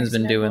Stephen's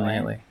been doing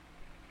lately?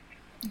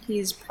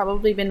 He's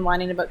probably been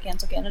whining about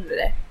Cancel Canada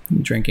today.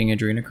 Drinking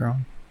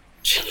adrenochrome.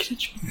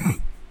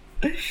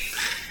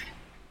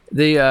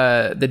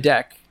 The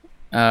deck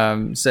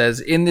says,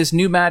 in this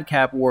new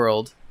madcap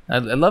world, I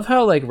love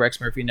how like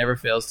Rex Murphy never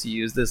fails to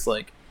use this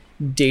like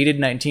dated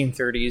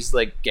 1930s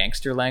like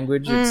gangster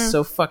language. It's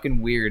so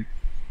fucking weird.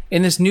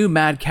 In this new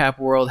madcap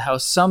world, how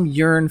some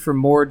yearn for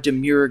more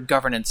demure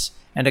governance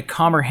and a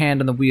calmer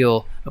hand on the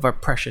wheel of our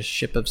precious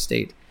ship of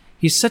state.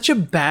 He's such a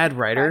bad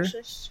writer.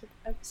 Precious ship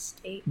of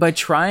state. By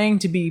trying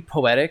to be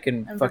poetic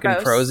and fucking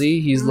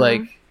prosy, he's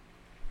like,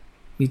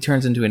 he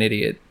turns into an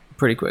idiot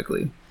pretty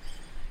quickly.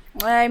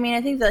 Well, I mean,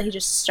 I think that he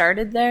just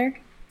started there.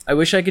 I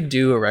wish I could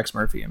do a Rex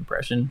Murphy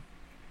impression.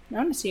 I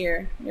want to see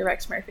your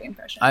Rex Murphy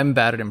impression. I'm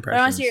bad at impressions.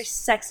 I want to see your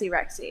Sexy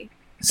Rexy.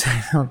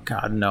 Oh,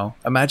 God, no.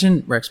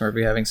 Imagine Rex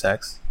Murphy having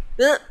sex.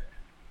 Okay,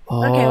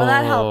 well,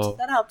 that helped.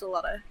 That helped a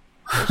lot of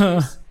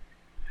issues.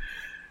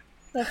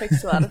 That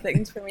fixed a lot of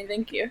things for me.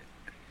 Thank you.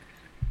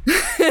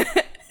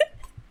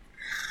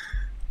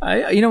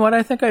 You know what?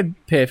 I think I'd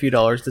pay a few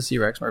dollars to see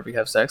Rex Murphy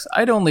have sex.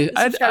 I'd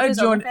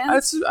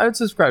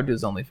subscribe to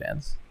his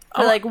OnlyFans.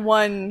 For like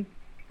one.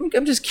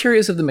 I'm just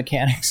curious of the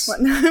mechanics.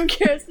 I'm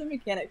curious of the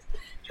mechanics.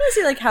 I want to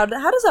see like how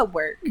does that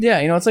work? Yeah,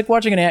 it's like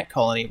watching an ant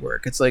colony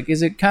work. It's like,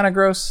 is it kind of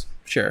gross?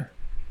 Sure,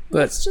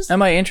 but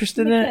am I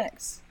interested in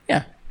it?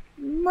 Yeah,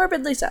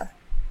 morbidly so.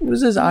 What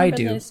does his eye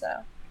do?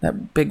 So.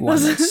 That big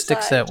one that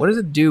sticks out. What does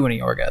it do when he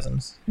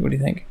orgasms? What do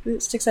you think?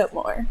 It sticks out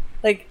more,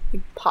 like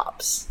it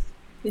pops.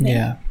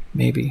 Yeah,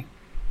 maybe.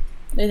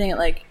 Do you think it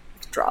like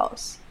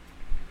draws?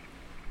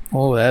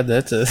 Oh,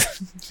 that's a.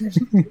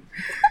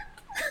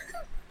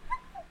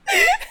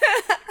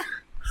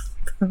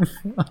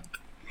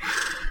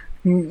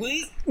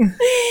 Maybe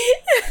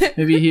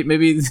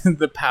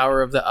the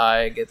power of the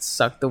eye gets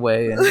sucked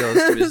away and goes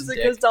to his dick.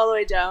 It goes all the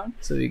way down.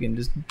 So you can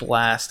just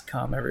blast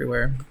cum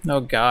everywhere.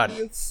 Oh, God.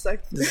 Just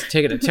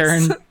take it a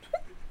turn.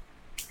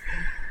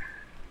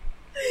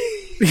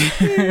 I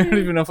don't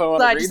even know if I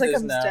want to read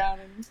this now.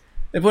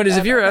 The point is,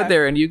 if you're out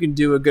there and you can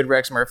do a good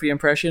Rex Murphy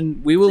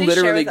impression, we will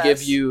literally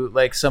give you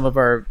like some of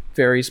our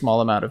very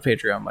small amount of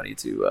Patreon money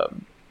to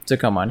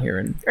come on here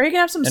and or you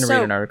can have some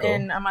soap an article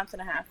in a month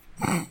and a half.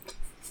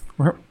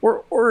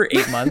 Or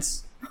 8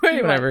 months.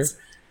 Whatever.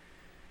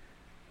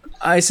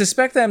 I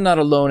suspect I'm not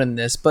alone in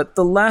this, but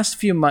these last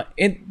few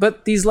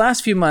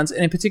months,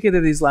 and in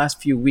particular these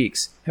last few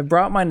weeks, have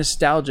brought my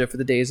nostalgia for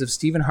the days of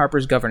Stephen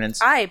Harper's governance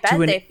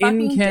to an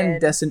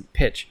incandescent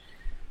pitch.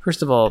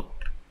 First of all,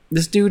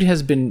 this dude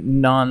has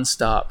been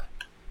nonstop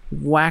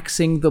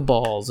waxing the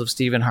balls of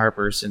Stephen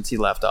Harper since he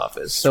left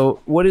office.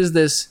 So what is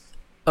this?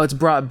 Oh, it's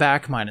brought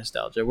back my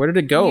nostalgia. Where did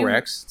it go,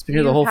 Rex? It's been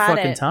here the whole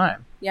fucking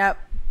time. Yep.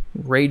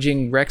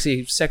 Raging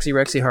Sexy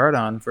Rexy hard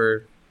on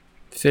for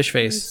fish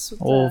face,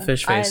 old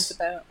fish face.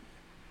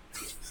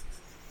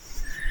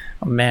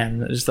 Oh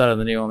man, I just thought of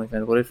the new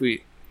OnlyFans. What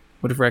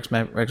if Rex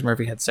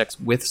Murphy had sex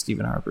with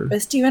Stephen Harper?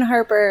 With Stephen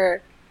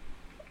Harper,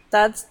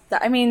 I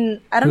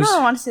mean, I don't know.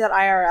 I want to see that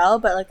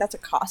IRL, but like that's a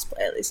cosplay.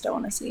 At least I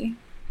want to see.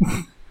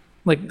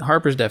 Like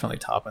Harper's definitely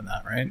topping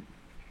that, right?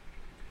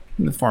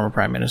 The former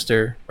prime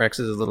minister. Rex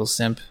is a little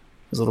simp,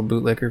 his little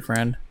bootlicker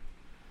friend.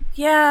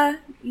 Yeah,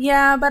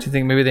 but... Do you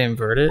think maybe they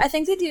invert it? I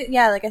think they do,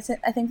 yeah, like I said,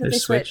 I think that they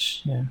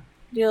switch. Yeah.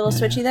 Do a little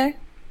switchy there,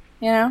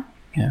 you know?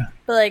 Yeah.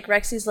 But like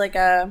Rexy's like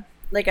a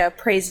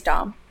praise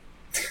dom.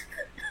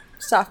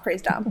 Soft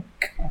praise dom.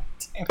 God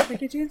damn.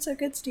 Like, you're doing so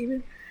good,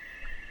 Steven.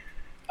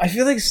 I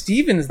feel like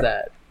Steven's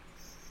that.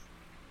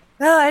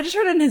 Oh, I just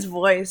heard it in his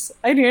voice.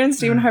 I hear it in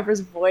Stephen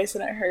Harper's voice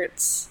and it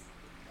hurts.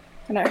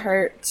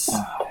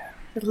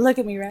 But look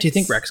at me, Rex. Do you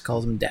think Rex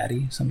calls him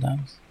daddy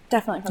sometimes?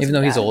 Definitely. Even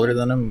though he's older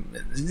than him,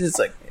 it's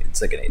like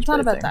an age. It's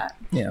not about that.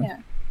 Yeah.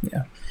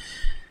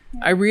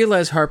 I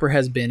realize Harper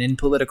has been, in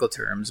political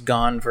terms,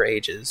 gone for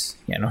ages.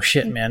 Yeah, no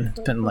shit, man.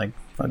 It's been like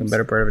fucking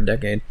better part of a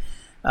decade.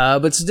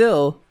 But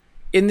still,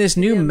 in this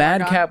new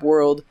madcap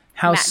world,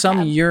 how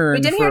some yearn.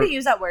 We didn't hear to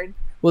use that word.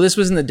 Well, this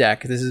was in the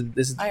deck. This is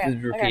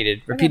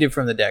repeated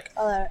from the deck.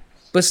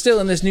 But still,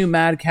 in this new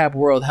madcap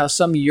world, how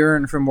some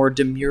yearn for more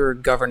demure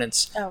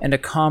governance and a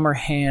calmer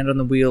hand on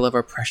the wheel of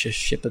our precious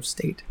ship of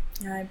state.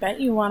 I bet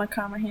you want a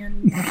calmer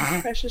hand on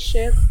our precious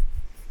ship.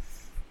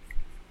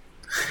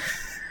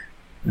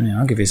 Yeah,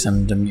 I'll give you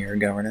some demure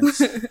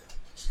governance.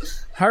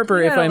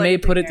 Harper, if I may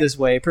put it this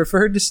way,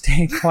 preferred to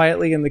stay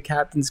quietly in the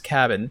captain's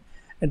cabin,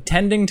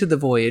 attending to the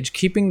voyage,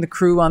 keeping the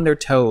crew on their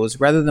toes,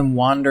 rather than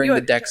wandering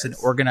the decks and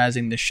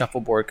organizing the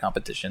shuffleboard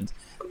competitions.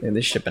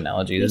 This ship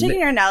analogy. You're taking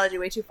your analogy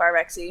way too far,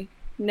 Rexy.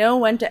 Know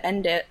when to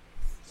end it.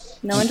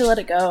 Know when to let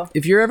it go.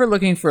 If you're ever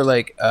looking for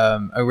like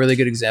a really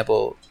good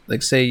example,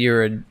 like say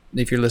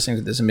if you're listening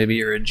to this and maybe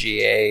you're a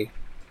GA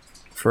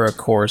for a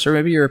course, or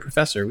maybe you're a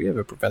professor. We have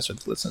a professor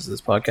that listens to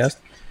this podcast.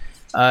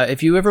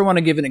 If you ever want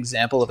to give an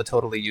example of a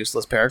totally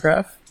useless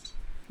paragraph,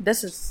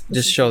 this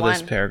show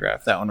this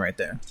paragraph, that one right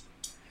there.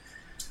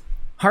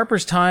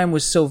 Harper's time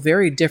was so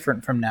very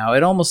different from now.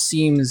 It almost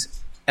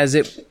seems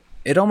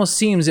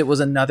it was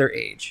another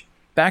age.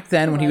 Back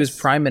then, when he was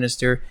prime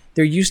minister,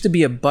 there used to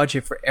be a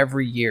budget for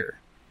every year.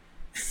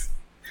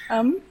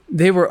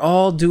 They were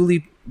all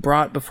duly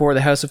brought before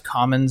the House of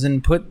Commons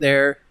and put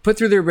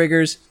through their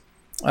rigors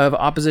of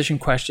opposition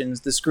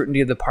questions, the scrutiny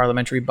of the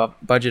parliamentary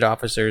budget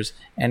officers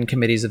and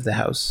committees of the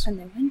House. And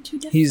they went to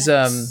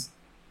defense.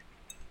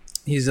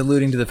 He's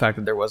alluding to the fact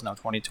that there was no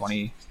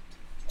 2020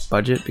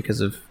 budget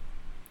because of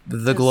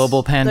the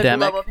global pandemic.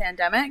 The global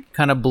pandemic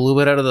kind of blew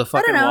it out of the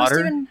fucking water. I don't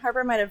know. Stephen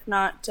Harper might have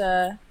not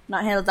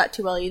handled that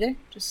too well either.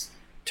 Just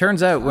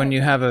turns out when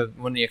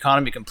the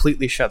economy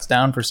completely shuts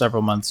down for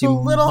several months,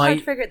 hard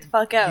to figure it the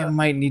fuck out. You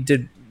might need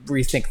to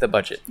rethink the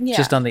budget,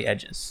 just on the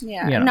edges.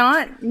 Yeah, you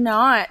know?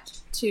 not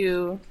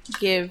to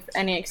give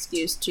any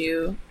excuse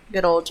to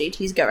good old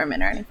JT's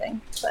government or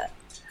anything. But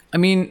I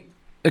mean,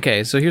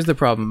 okay, so here's the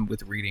problem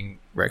with reading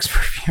Rex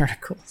Murphy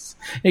articles.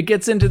 It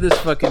gets into this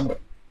fucking. What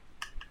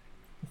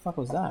the fuck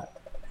was that?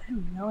 I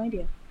have no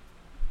idea.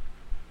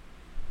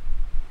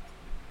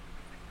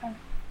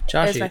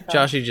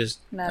 Joshy just.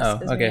 No,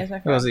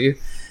 okay. Was it you?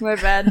 My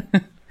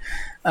bad.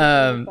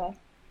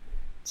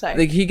 Sorry.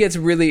 Like he gets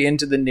really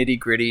into the nitty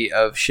gritty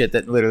of shit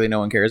that literally no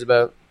one cares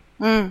about.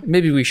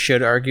 Maybe we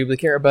should arguably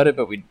care about it,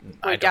 but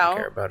I don't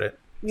care about it.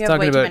 We have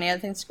way too many other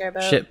things to care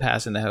about. Shit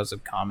passing the House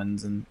of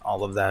Commons and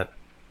all of that.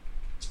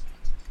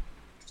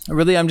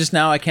 Really,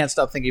 I can't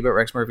stop thinking about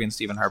Rex Murphy and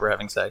Stephen Harper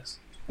having sex.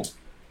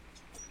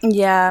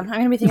 Yeah, I'm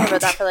going to be thinking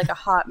about that for like a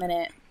hot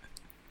minute.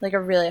 Like a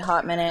really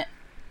hot minute.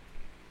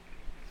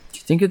 Do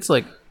you think it's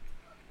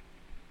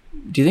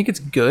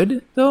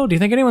good, though? Do you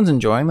think anyone's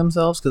enjoying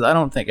themselves? Because I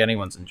don't think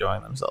anyone's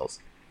enjoying themselves.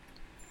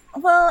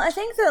 Well, I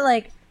think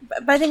that,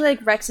 but I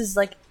think, Rex is,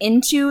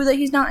 into that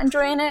he's not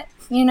enjoying it,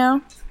 you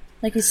know?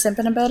 Like, he's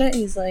simping about it.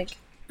 He's like...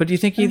 But do you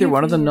think either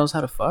one of them knows how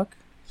to fuck?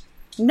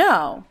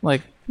 No.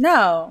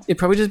 No. It'd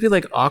probably just be,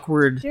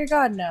 awkward... Dear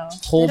God, no.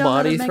 Whole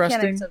body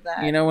thrusting.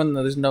 You know, when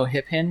there's no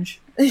hip hinge?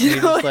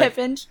 No hip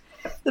hinge.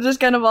 They're just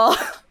kind of all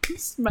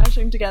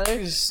smashing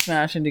together. Just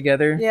smashing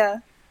together. Yeah.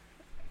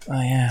 Oh,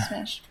 yeah.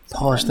 Smash.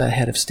 Polish that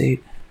head of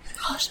state.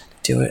 Polish it.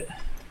 Do it.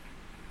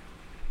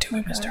 Do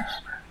it, Mr.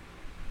 Harper.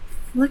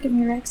 Look at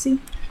me, Rexy.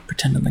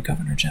 Pretend I'm the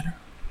Governor General.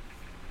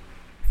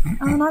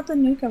 Oh, not the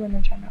new Governor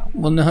General.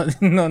 Well,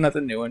 no, not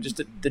the new one. Just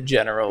the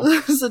General.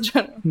 It's the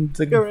General.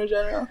 The Governor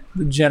General.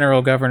 The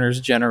General Governor's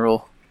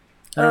General.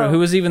 I don't know. Who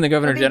was even the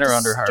Governor General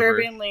under Harper?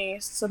 Disturbingly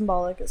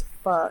symbolic as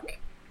fuck.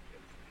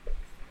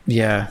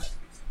 Yeah.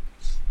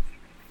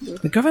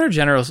 The Governor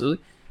General...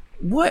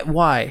 What?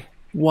 Why?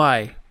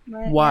 Why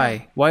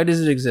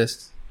does it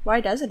exist? Why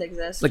does it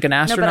exist? Like an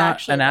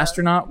astronaut.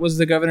 Astronaut was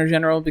the Governor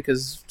General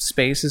because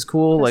space is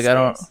cool.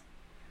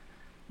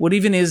 What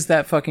even is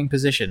that fucking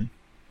position?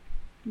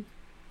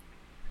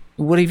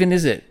 What even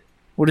is it?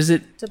 What is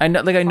it? I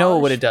know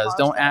what it does.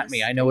 Don't at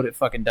me. I know what it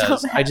fucking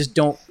does. I just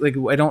don't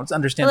I don't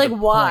understand. But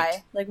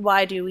why? Point.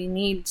 Why do we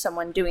need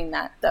someone doing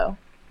that though?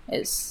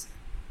 Is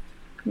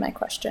my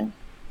question.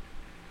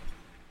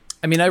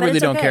 I mean, I really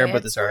don't care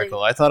about this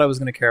article. I thought I was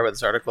going to care about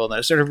this article, and then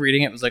I started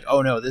reading it. It was like,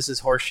 oh no, this is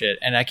horseshit.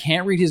 And I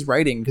can't read his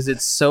writing because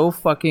it's so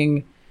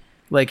fucking...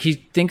 he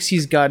thinks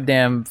he's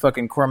goddamn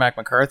fucking Cormac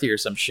McCarthy or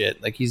some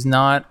shit. He's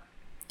not...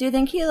 Do you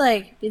think he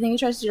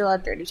tries to do a lot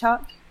of dirty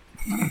talk?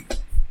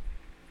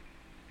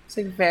 It's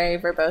very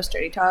verbose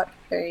dirty talk.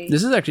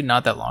 This is actually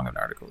not that long of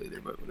an article either,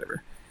 but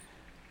whatever.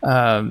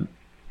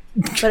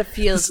 But it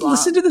feels long.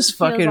 Listen to this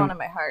fucking... It feels long in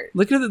my heart.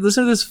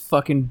 Listen to this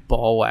fucking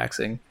ball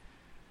waxing.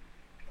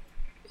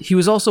 He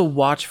was also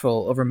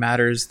watchful over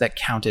matters that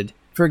counted.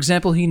 For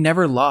example, he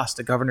never lost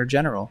a Governor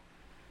General.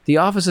 The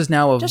office is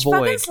now a void. Just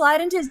fucking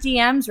slide into his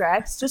DMs,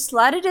 Rex. Just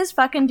slide into his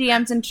fucking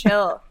DMs and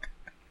chill.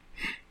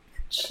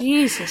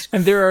 Jesus Christ.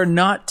 And there are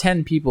not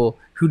 10 people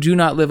who do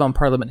not live on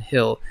Parliament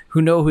Hill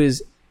who know who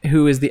is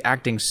the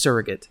acting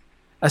surrogate.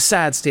 A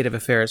sad state of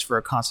affairs for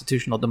a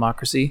constitutional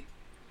democracy.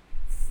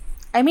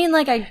 I mean,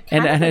 like, I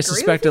I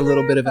suspect a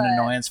little bit of an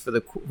annoyance for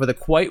the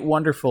quite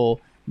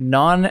wonderful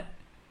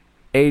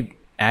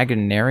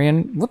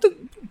non-agenarian. What the?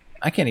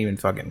 I can't even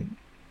fucking.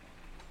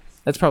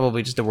 That's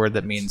probably just a word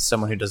that means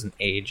someone who doesn't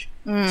age.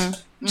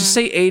 Just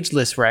say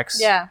ageless, Rex.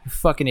 Yeah. You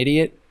fucking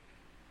idiot.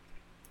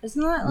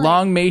 Isn't that like...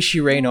 Long may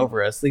she reign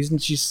over us. He's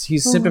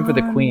simping for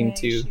the queen,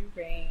 too.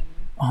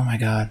 Oh, my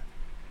God.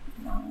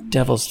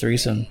 Devil's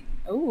threesome.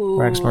 Ooh.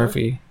 Rex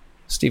Murphy,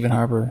 Stephen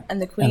Harper. And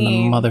the queen. And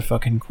the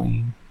motherfucking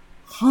queen.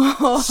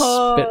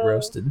 Spit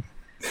roasted.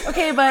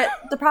 Okay, but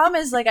the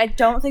problem is, like, I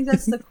don't think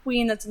that's the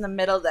queen that's in the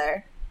middle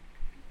there.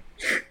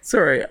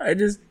 Sorry,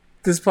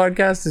 this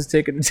podcast has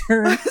taken a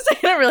turn.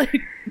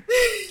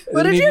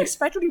 What did you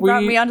expect when you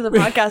brought me onto the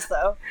podcast,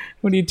 though?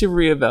 We need to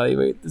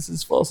reevaluate This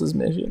Is False's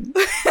mission.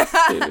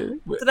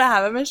 Did I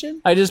have a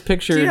mission? I just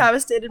pictured Do you have a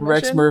stated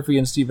Rex mission? Murphy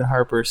and Stephen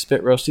Harper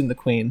spit roasting the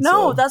queen.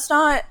 No, so. That's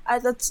not.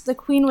 That's the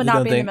queen would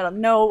not be in the middle.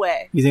 No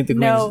way. You think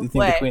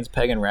the queen's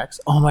pegging Rex?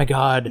 Oh my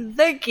God.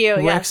 Thank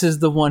you. Rex is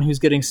the one who's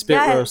getting spit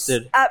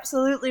roasted.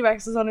 Absolutely,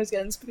 Rex is the one who's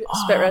getting spit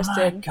roasted.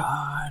 Oh my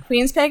God.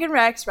 Queen's pegging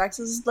Rex. Rex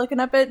is looking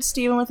up at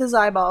Stephen with his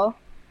eyeball.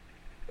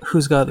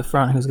 Who's got the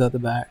front? Who's got the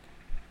back?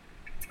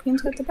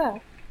 Queen's got the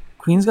back.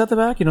 Queen's got the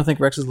back? You don't think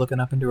Rex is looking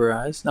up into her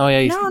eyes? Oh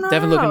yeah, he's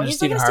definitely looking into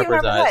Stephen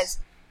Harper's eyes.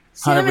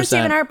 100%. Him and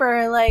Stephen Harper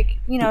are like,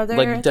 you know,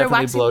 they're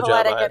waxing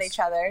poetic at each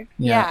other.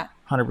 Yeah.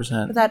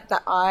 100%. With that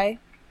eye.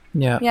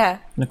 Yeah. Yeah.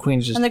 And the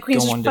queen's just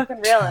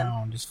fucking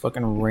railing. Just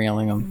fucking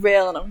railing him.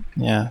 Railing him.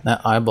 Yeah.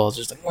 That eyeball's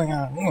just like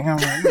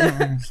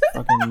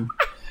fucking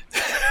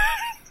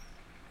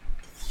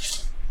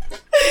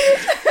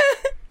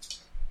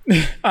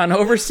on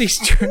overseas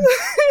trips.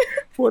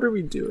 What are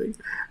we doing?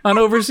 On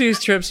overseas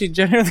trips, he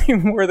generally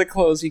wore the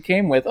clothes he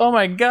came with. Oh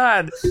my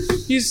God,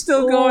 he's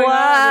still going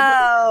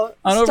on.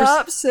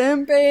 Stop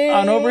simping.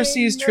 On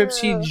overseas trips,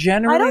 he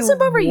generally. I don't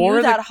simp over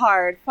you that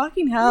hard.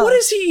 Fucking hell. What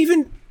is he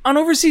even? On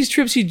overseas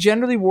trips, he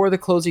generally wore the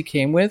clothes he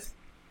came with.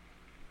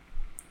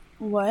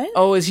 What?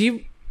 Oh, is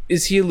he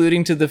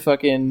alluding to the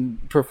fucking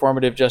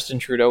performative Justin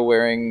Trudeau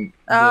wearing?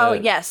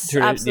 Yes,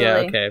 absolutely. Yeah,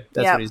 okay,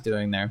 that's what he's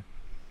doing there.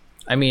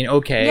 I mean,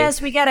 okay. Yes,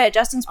 we get it.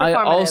 Justin's performative.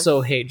 I also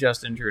hate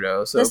Justin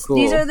Trudeau, so cool.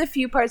 These are the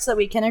few parts that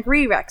we can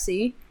agree,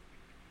 Rexy.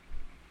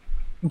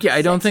 Yeah,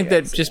 I don't think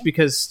that just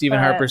because Stephen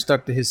Harper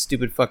stuck to his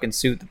stupid fucking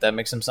suit that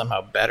makes him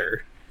somehow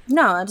better.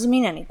 No, that doesn't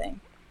mean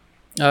anything.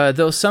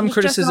 Though some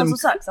criticism also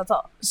sucks, that's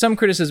all. Some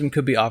criticism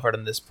could be offered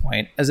on this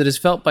point, as it is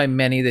felt by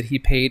many that he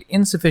paid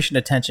insufficient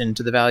attention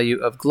to the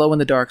value of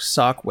glow-in-the-dark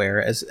sock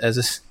wear as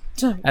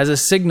a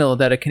signal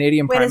that a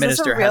Canadian Prime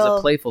Minister has a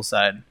playful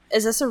side.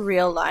 Is this a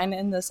real line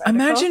in this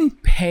article? Imagine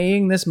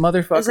paying this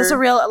motherfucker. Is this a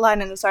real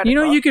line in this article? You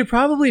know, you could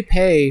probably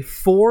pay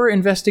 4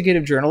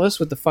 investigative journalists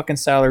with the fucking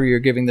salary you're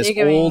giving this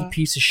old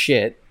piece of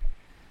shit.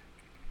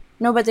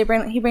 No, but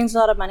he brings a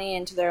lot of money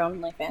into their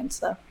OnlyFans,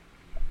 though.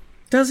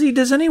 Does he?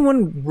 Does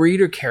anyone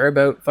read or care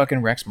about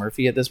fucking Rex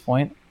Murphy at this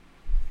point?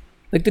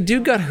 Like, the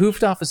dude got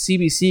hoofed off of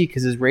CBC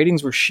because his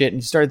ratings were shit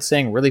and he started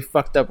saying really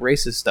fucked up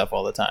racist stuff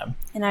all the time.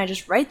 And I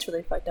just writes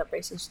really fucked up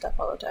racist stuff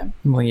all the time.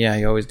 Well, yeah,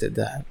 he always did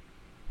that.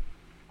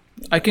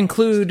 I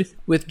conclude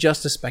with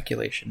just a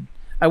speculation.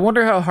 I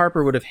wonder how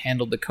Harper would have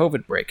handled the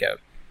COVID breakout.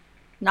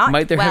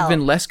 Might there have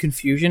been less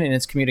confusion in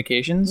its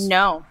communications?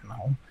 No.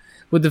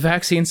 Would the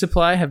vaccine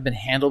supply have been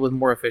handled with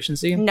more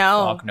efficiency?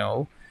 No. Fuck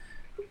no.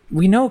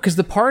 We know, because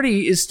the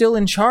party is still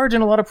in charge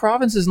in a lot of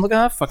provinces, and look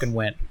how that fucking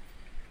went.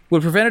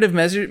 Would preventative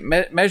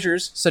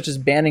measures, such as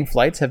banning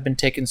flights, have been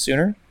taken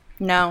sooner?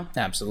 No.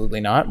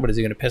 Absolutely not. What, is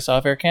he going to piss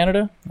off Air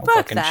Canada? No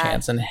fucking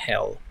chance in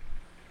hell.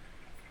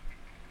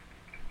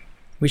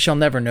 We shall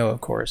never know,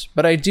 of course.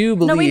 But I do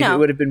believe it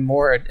would have been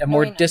a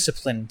more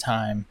disciplined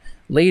time.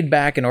 Laid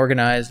back and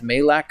organized,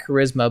 may lack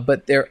charisma,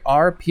 but there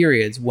are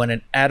periods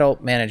when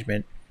adult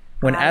management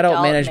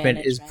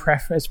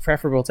is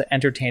preferable to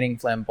entertaining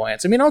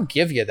flamboyance. I mean, I'll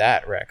give you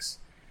that, Rex.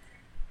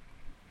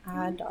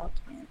 Adult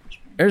management.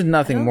 There's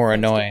nothing more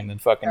annoying than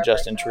fucking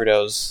Justin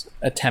Trudeau's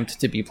attempt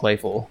to be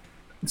playful.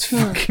 It's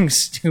fucking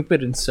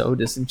stupid and so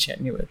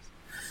disingenuous.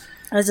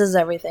 This is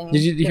everything.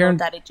 Did you hear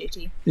Daddy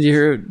JT? Did you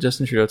hear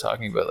Justin Trudeau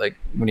talking about, like,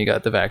 when he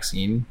got the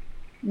vaccine?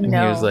 And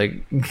no. He was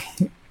like...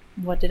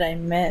 What did I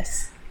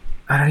miss?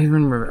 I don't even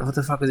remember. What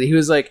the fuck was it? He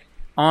was, like,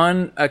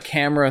 on a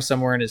camera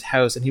somewhere in his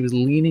house, and he was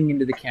leaning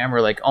into the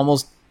camera, like,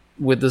 almost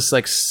with this,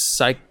 like,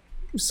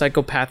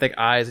 psychopathic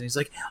eyes, and he's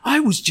like, I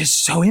was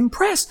just so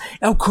impressed.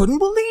 I couldn't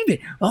believe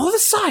it. All the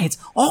science,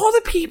 all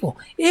the people.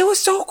 It was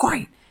so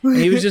great. And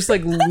he was just,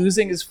 like,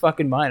 losing his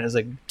fucking mind. I was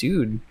like,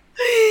 dude,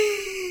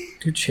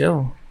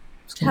 chill.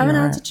 Have an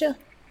hour to chill.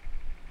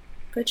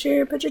 Put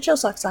your chill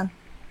socks on.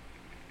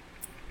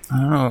 I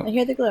don't know. I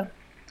hear the glow.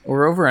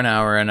 We're over an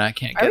hour and I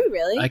can't get... Are we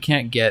really? I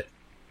can't get...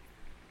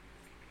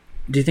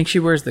 Do you think she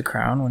wears the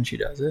crown when she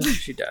does it?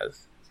 She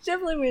does. She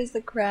definitely wears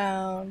the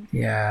crown.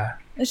 Yeah.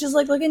 It's just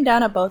like looking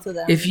down at both of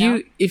them.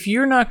 If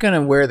you're not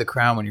gonna wear the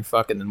crown when you're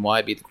fucking, then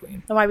why be the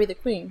queen? Then why be the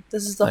queen?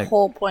 This is the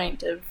whole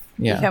point of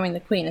becoming the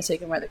queen, is so you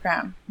can wear the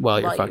crown. While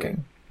you're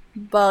fucking.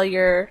 While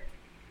you're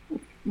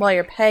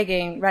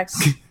pegging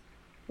Rex...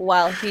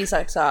 while he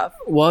sucks off.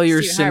 While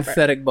you're Stephen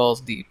synthetic Harper.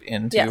 Balls deep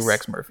into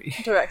Rex Murphy.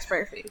 To Rex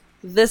Murphy.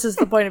 This is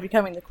the point of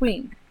becoming the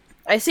queen.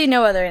 I see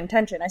no other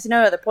intention. I see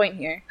no other point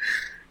here.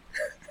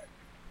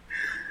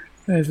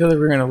 I feel like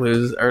we're going to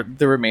lose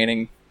the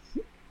remaining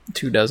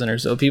 24 or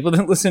so people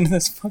that listen to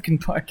this fucking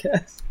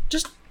podcast.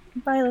 Just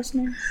bye,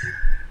 listeners.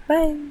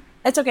 Bye.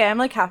 It's okay. I'm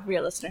like half of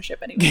your listenership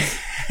anyway.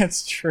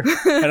 That's true.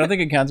 I don't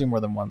think it counts you more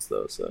than once,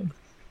 though, so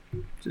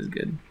which is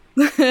good.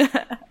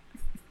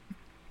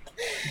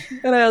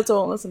 And I also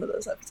won't listen to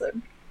this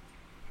episode.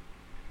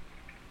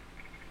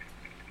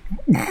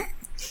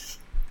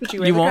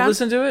 You won't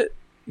listen to it?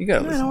 You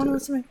gotta listen to it. I don't want to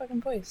listen to my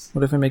fucking voice.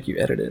 What if I make you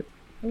edit it?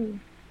 Ooh.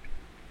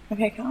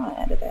 Okay, come on,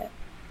 edit it.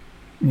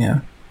 Yeah.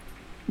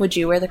 Would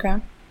you wear the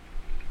crown?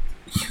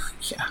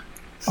 Yeah,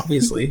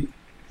 obviously.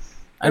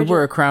 I'd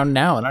wear a crown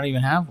now and I don't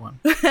even have one.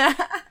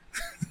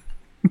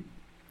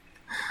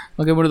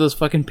 I'll get one of those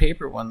fucking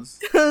paper ones.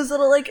 Those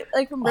little, like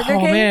from Burger King?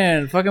 Oh,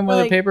 man. Fucking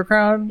with a paper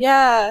crown?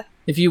 Yeah.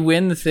 If you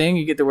win the thing,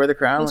 you get to wear the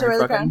crown. You get to wear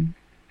the crown.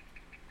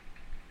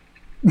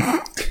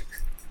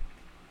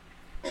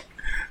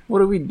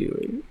 What are we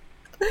doing?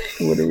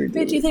 Wait,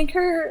 do you think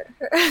her...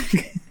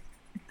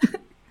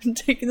 I'm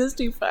taking this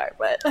too far,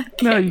 but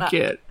no, you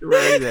can't.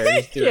 Right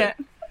there, just do it.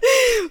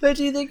 But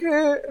do you think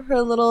her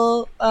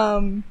little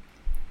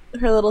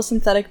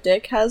synthetic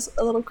dick has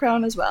a little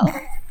crown as well?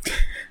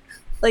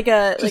 like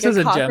a cock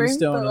ring,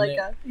 gemstone, like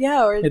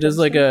or it is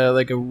like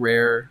a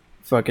rare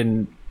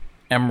fucking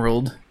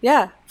emerald.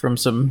 Yeah, from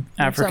some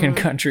African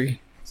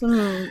country.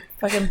 Some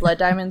fucking blood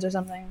diamonds or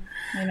something.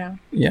 You know.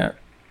 Yeah,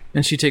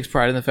 and she takes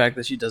pride in the fact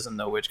that she doesn't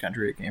know which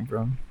country it came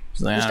from.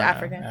 She's like, just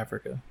Africa.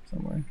 Africa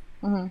somewhere.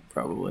 Mm-hmm.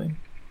 Probably.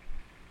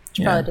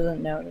 She probably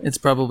doesn't know. It's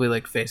probably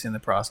like facing the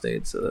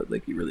prostate, so that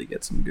like you really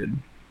get some good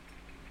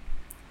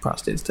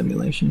prostate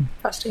stimulation.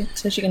 Prostate,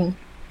 so she can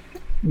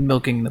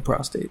milking the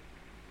prostate.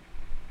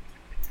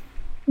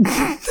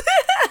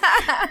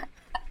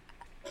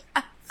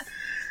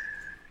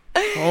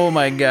 Oh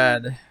my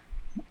god.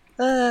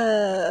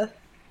 Yeah,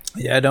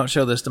 don't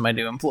show this to my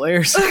new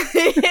employers.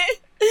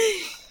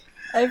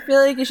 I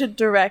feel like you should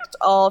direct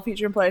all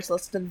future employers to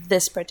listen to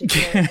this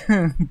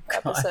particular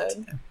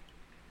episode.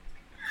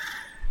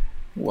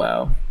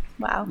 Wow.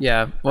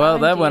 Yeah. Well,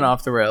 that went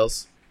off the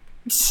rails.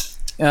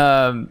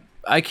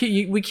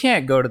 We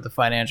can't go to the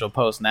financial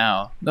post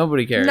now.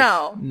 Nobody cares.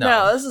 No.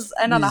 This is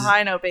end on a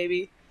high note,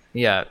 baby.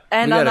 Yeah.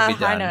 End on that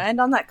high note.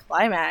 End on that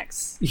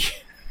climax.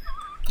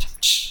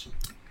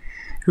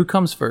 Who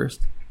comes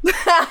first?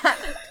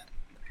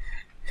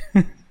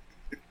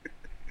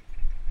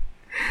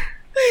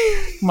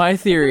 My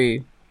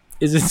theory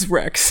is it's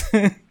Rex.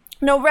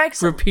 No,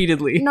 Rex.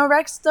 Repeatedly. No,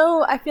 Rex,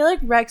 though, I feel like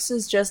Rex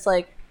is just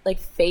like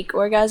fake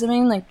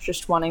orgasming, like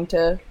just wanting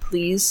to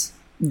please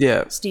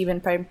Steven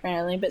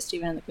primarily, but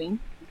Steven and the Queen.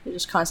 They're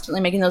just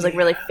constantly making those like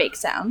really fake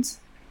sounds.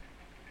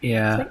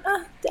 Yeah. It's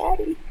like,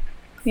 daddy.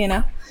 You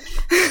know?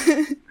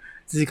 Does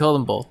he call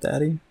them both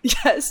daddy?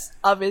 Yes,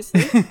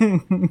 obviously.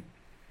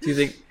 Do you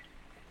think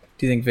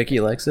Vicky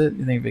likes it? Do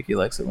you think Vicky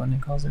likes it when he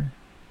calls her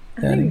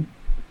daddy?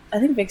 I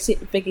think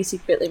Vicky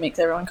secretly makes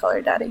everyone call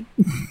her daddy.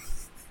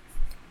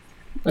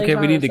 Okay,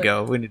 we need to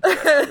go.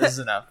 This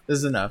is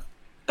enough.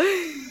 All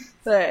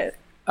right.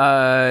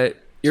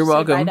 You're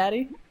welcome. Bye,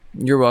 daddy.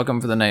 You're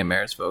welcome for the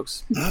nightmares,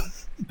 folks.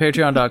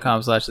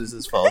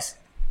 Patreon.com/thisisfalse.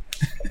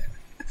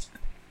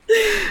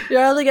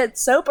 You'll either get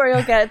soap or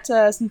you'll get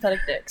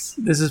synthetic dicks.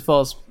 This is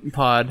False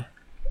Pod.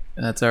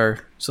 That's our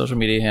social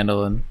media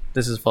handle, and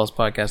this is False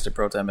Podcast at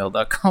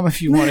protonmail.com.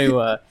 If you want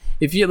to,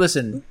 if you have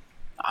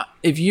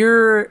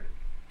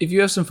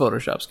some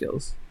Photoshop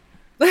skills,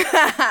 send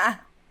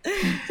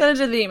it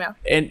to the email.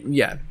 And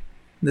yeah,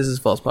 this is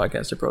False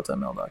Podcast at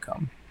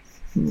protonmail.com.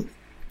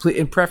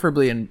 Please,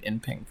 preferably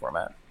in ping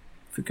format,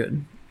 if we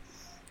could,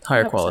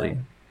 higher quality.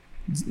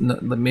 So.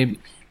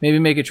 Maybe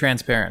make it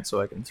transparent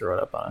so I can throw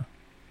it up on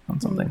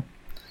something.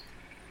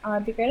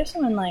 It'd be great if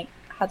someone like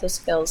had the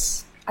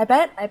skills. I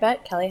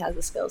bet Kelly has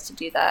the skills to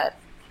do that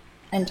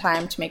in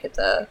time to make it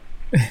the.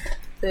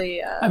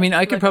 I mean,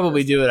 I could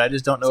probably do it. I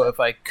just don't know if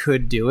I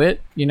could do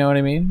it. You know what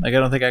I mean? Like, I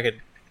don't think I could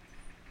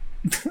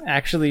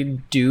actually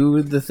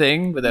do the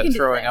thing without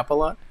throwing up a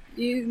lot.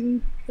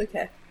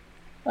 Okay?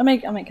 I'll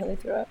make Kelly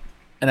throw up.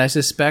 And I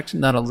suspect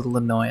not a little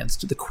annoyance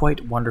to the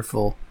quite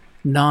wonderful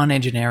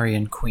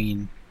non-engineering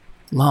queen.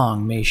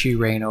 Long may she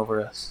reign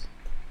over us.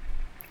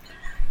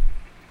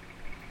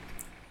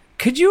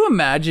 Could you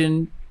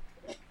imagine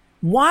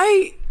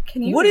why?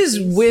 What is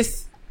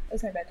with?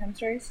 Those are my bedtime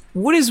stories.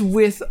 What is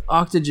with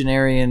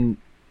octogenarian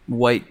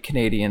white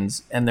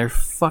Canadians and their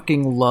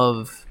fucking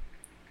love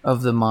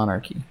of the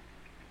monarchy?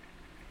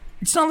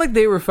 It's not like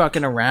they were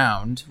fucking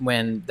around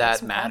when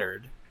that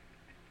mattered.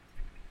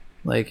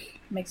 Like,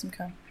 makes them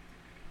come.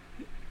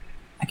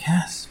 I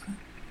guess.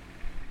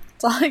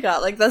 That's all I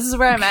got. Like, this is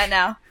where I'm at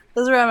now.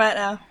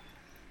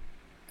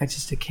 I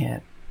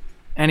can't.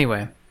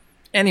 Anyway.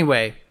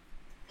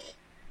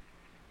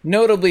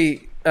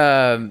 Notably,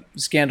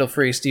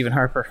 scandal-free Stephen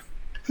Harper.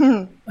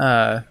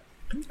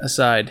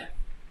 Aside.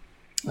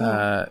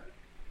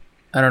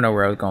 I don't know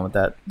where I was going with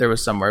that. There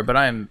was somewhere, but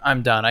I'm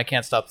done. I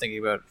can't stop thinking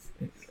about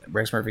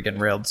Rex Murphy getting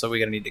railed, so we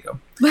gotta need to go.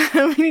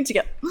 We need to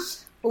go.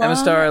 Emma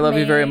Starr, I love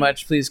you very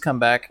much. Please come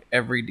back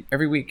every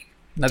week.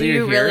 Do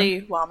you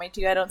really want me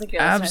to? I don't think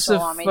your listeners will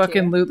want me to.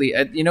 Absolutely.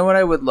 You know what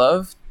I would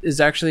love is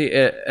actually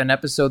an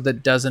episode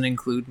that doesn't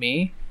include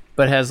me,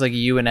 but has like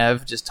you and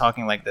Ev just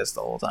talking like this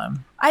the whole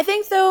time. I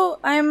think though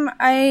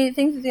I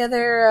think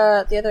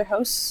that the other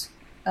hosts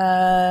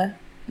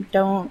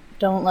don't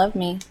love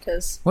me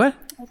because what?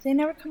 They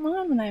never come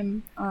on when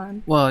I'm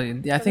on. Well,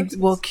 I think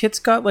Kit's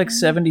got like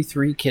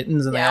 73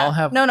 kittens, and they all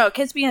have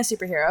Kit's being a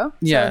superhero.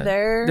 Yeah,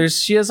 so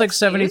she has like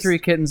 73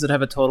 kittens that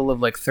have a total of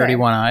like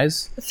 31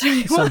 eyes.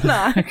 31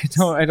 eyes.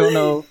 I don't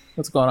know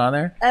what's going on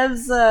there.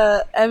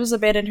 Ev's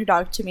abandoned her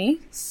dog to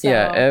me. So.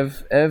 Yeah,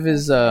 Ev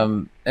is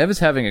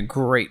having a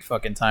great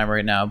fucking time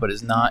right now, but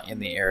is not in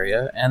the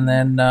area. And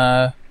then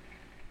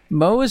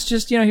Mo is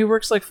just he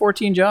works like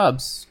 14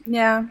 jobs.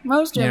 Yeah,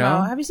 Mo's doing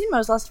well. Have you seen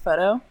Mo's last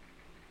photo?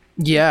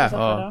 Yeah.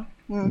 Oh,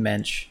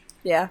 Mensch.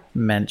 Yeah.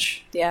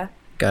 Mensch. Yeah.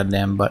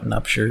 Goddamn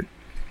button-up shirt.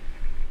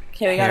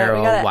 Okay, we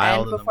gotta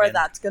end before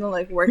that's gonna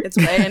like work its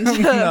way into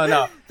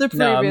the previous.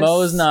 No,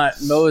 Mo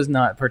is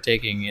not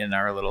partaking in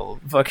our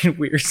little fucking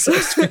weird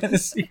sex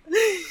fantasy.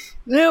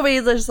 No, but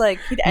he's just like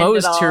he'd end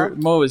it all.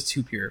 Mo is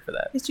too pure for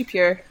that. He's too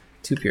pure.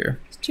 Too pure.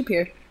 He's too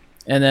pure.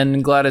 And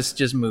then Gladys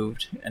just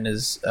moved and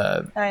is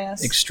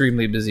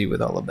extremely busy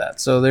with all of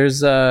that. So there's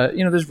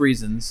there's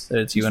reasons that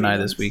it's you and I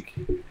this week.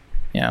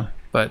 Yeah.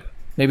 But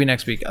maybe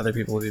next week other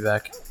people will be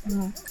back.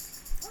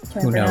 Mm-hmm.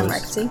 Who knows?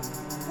 Rexy?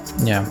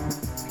 Yeah.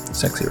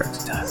 Sexy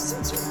Rexy time.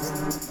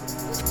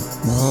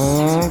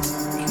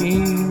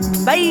 Okay.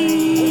 Bye!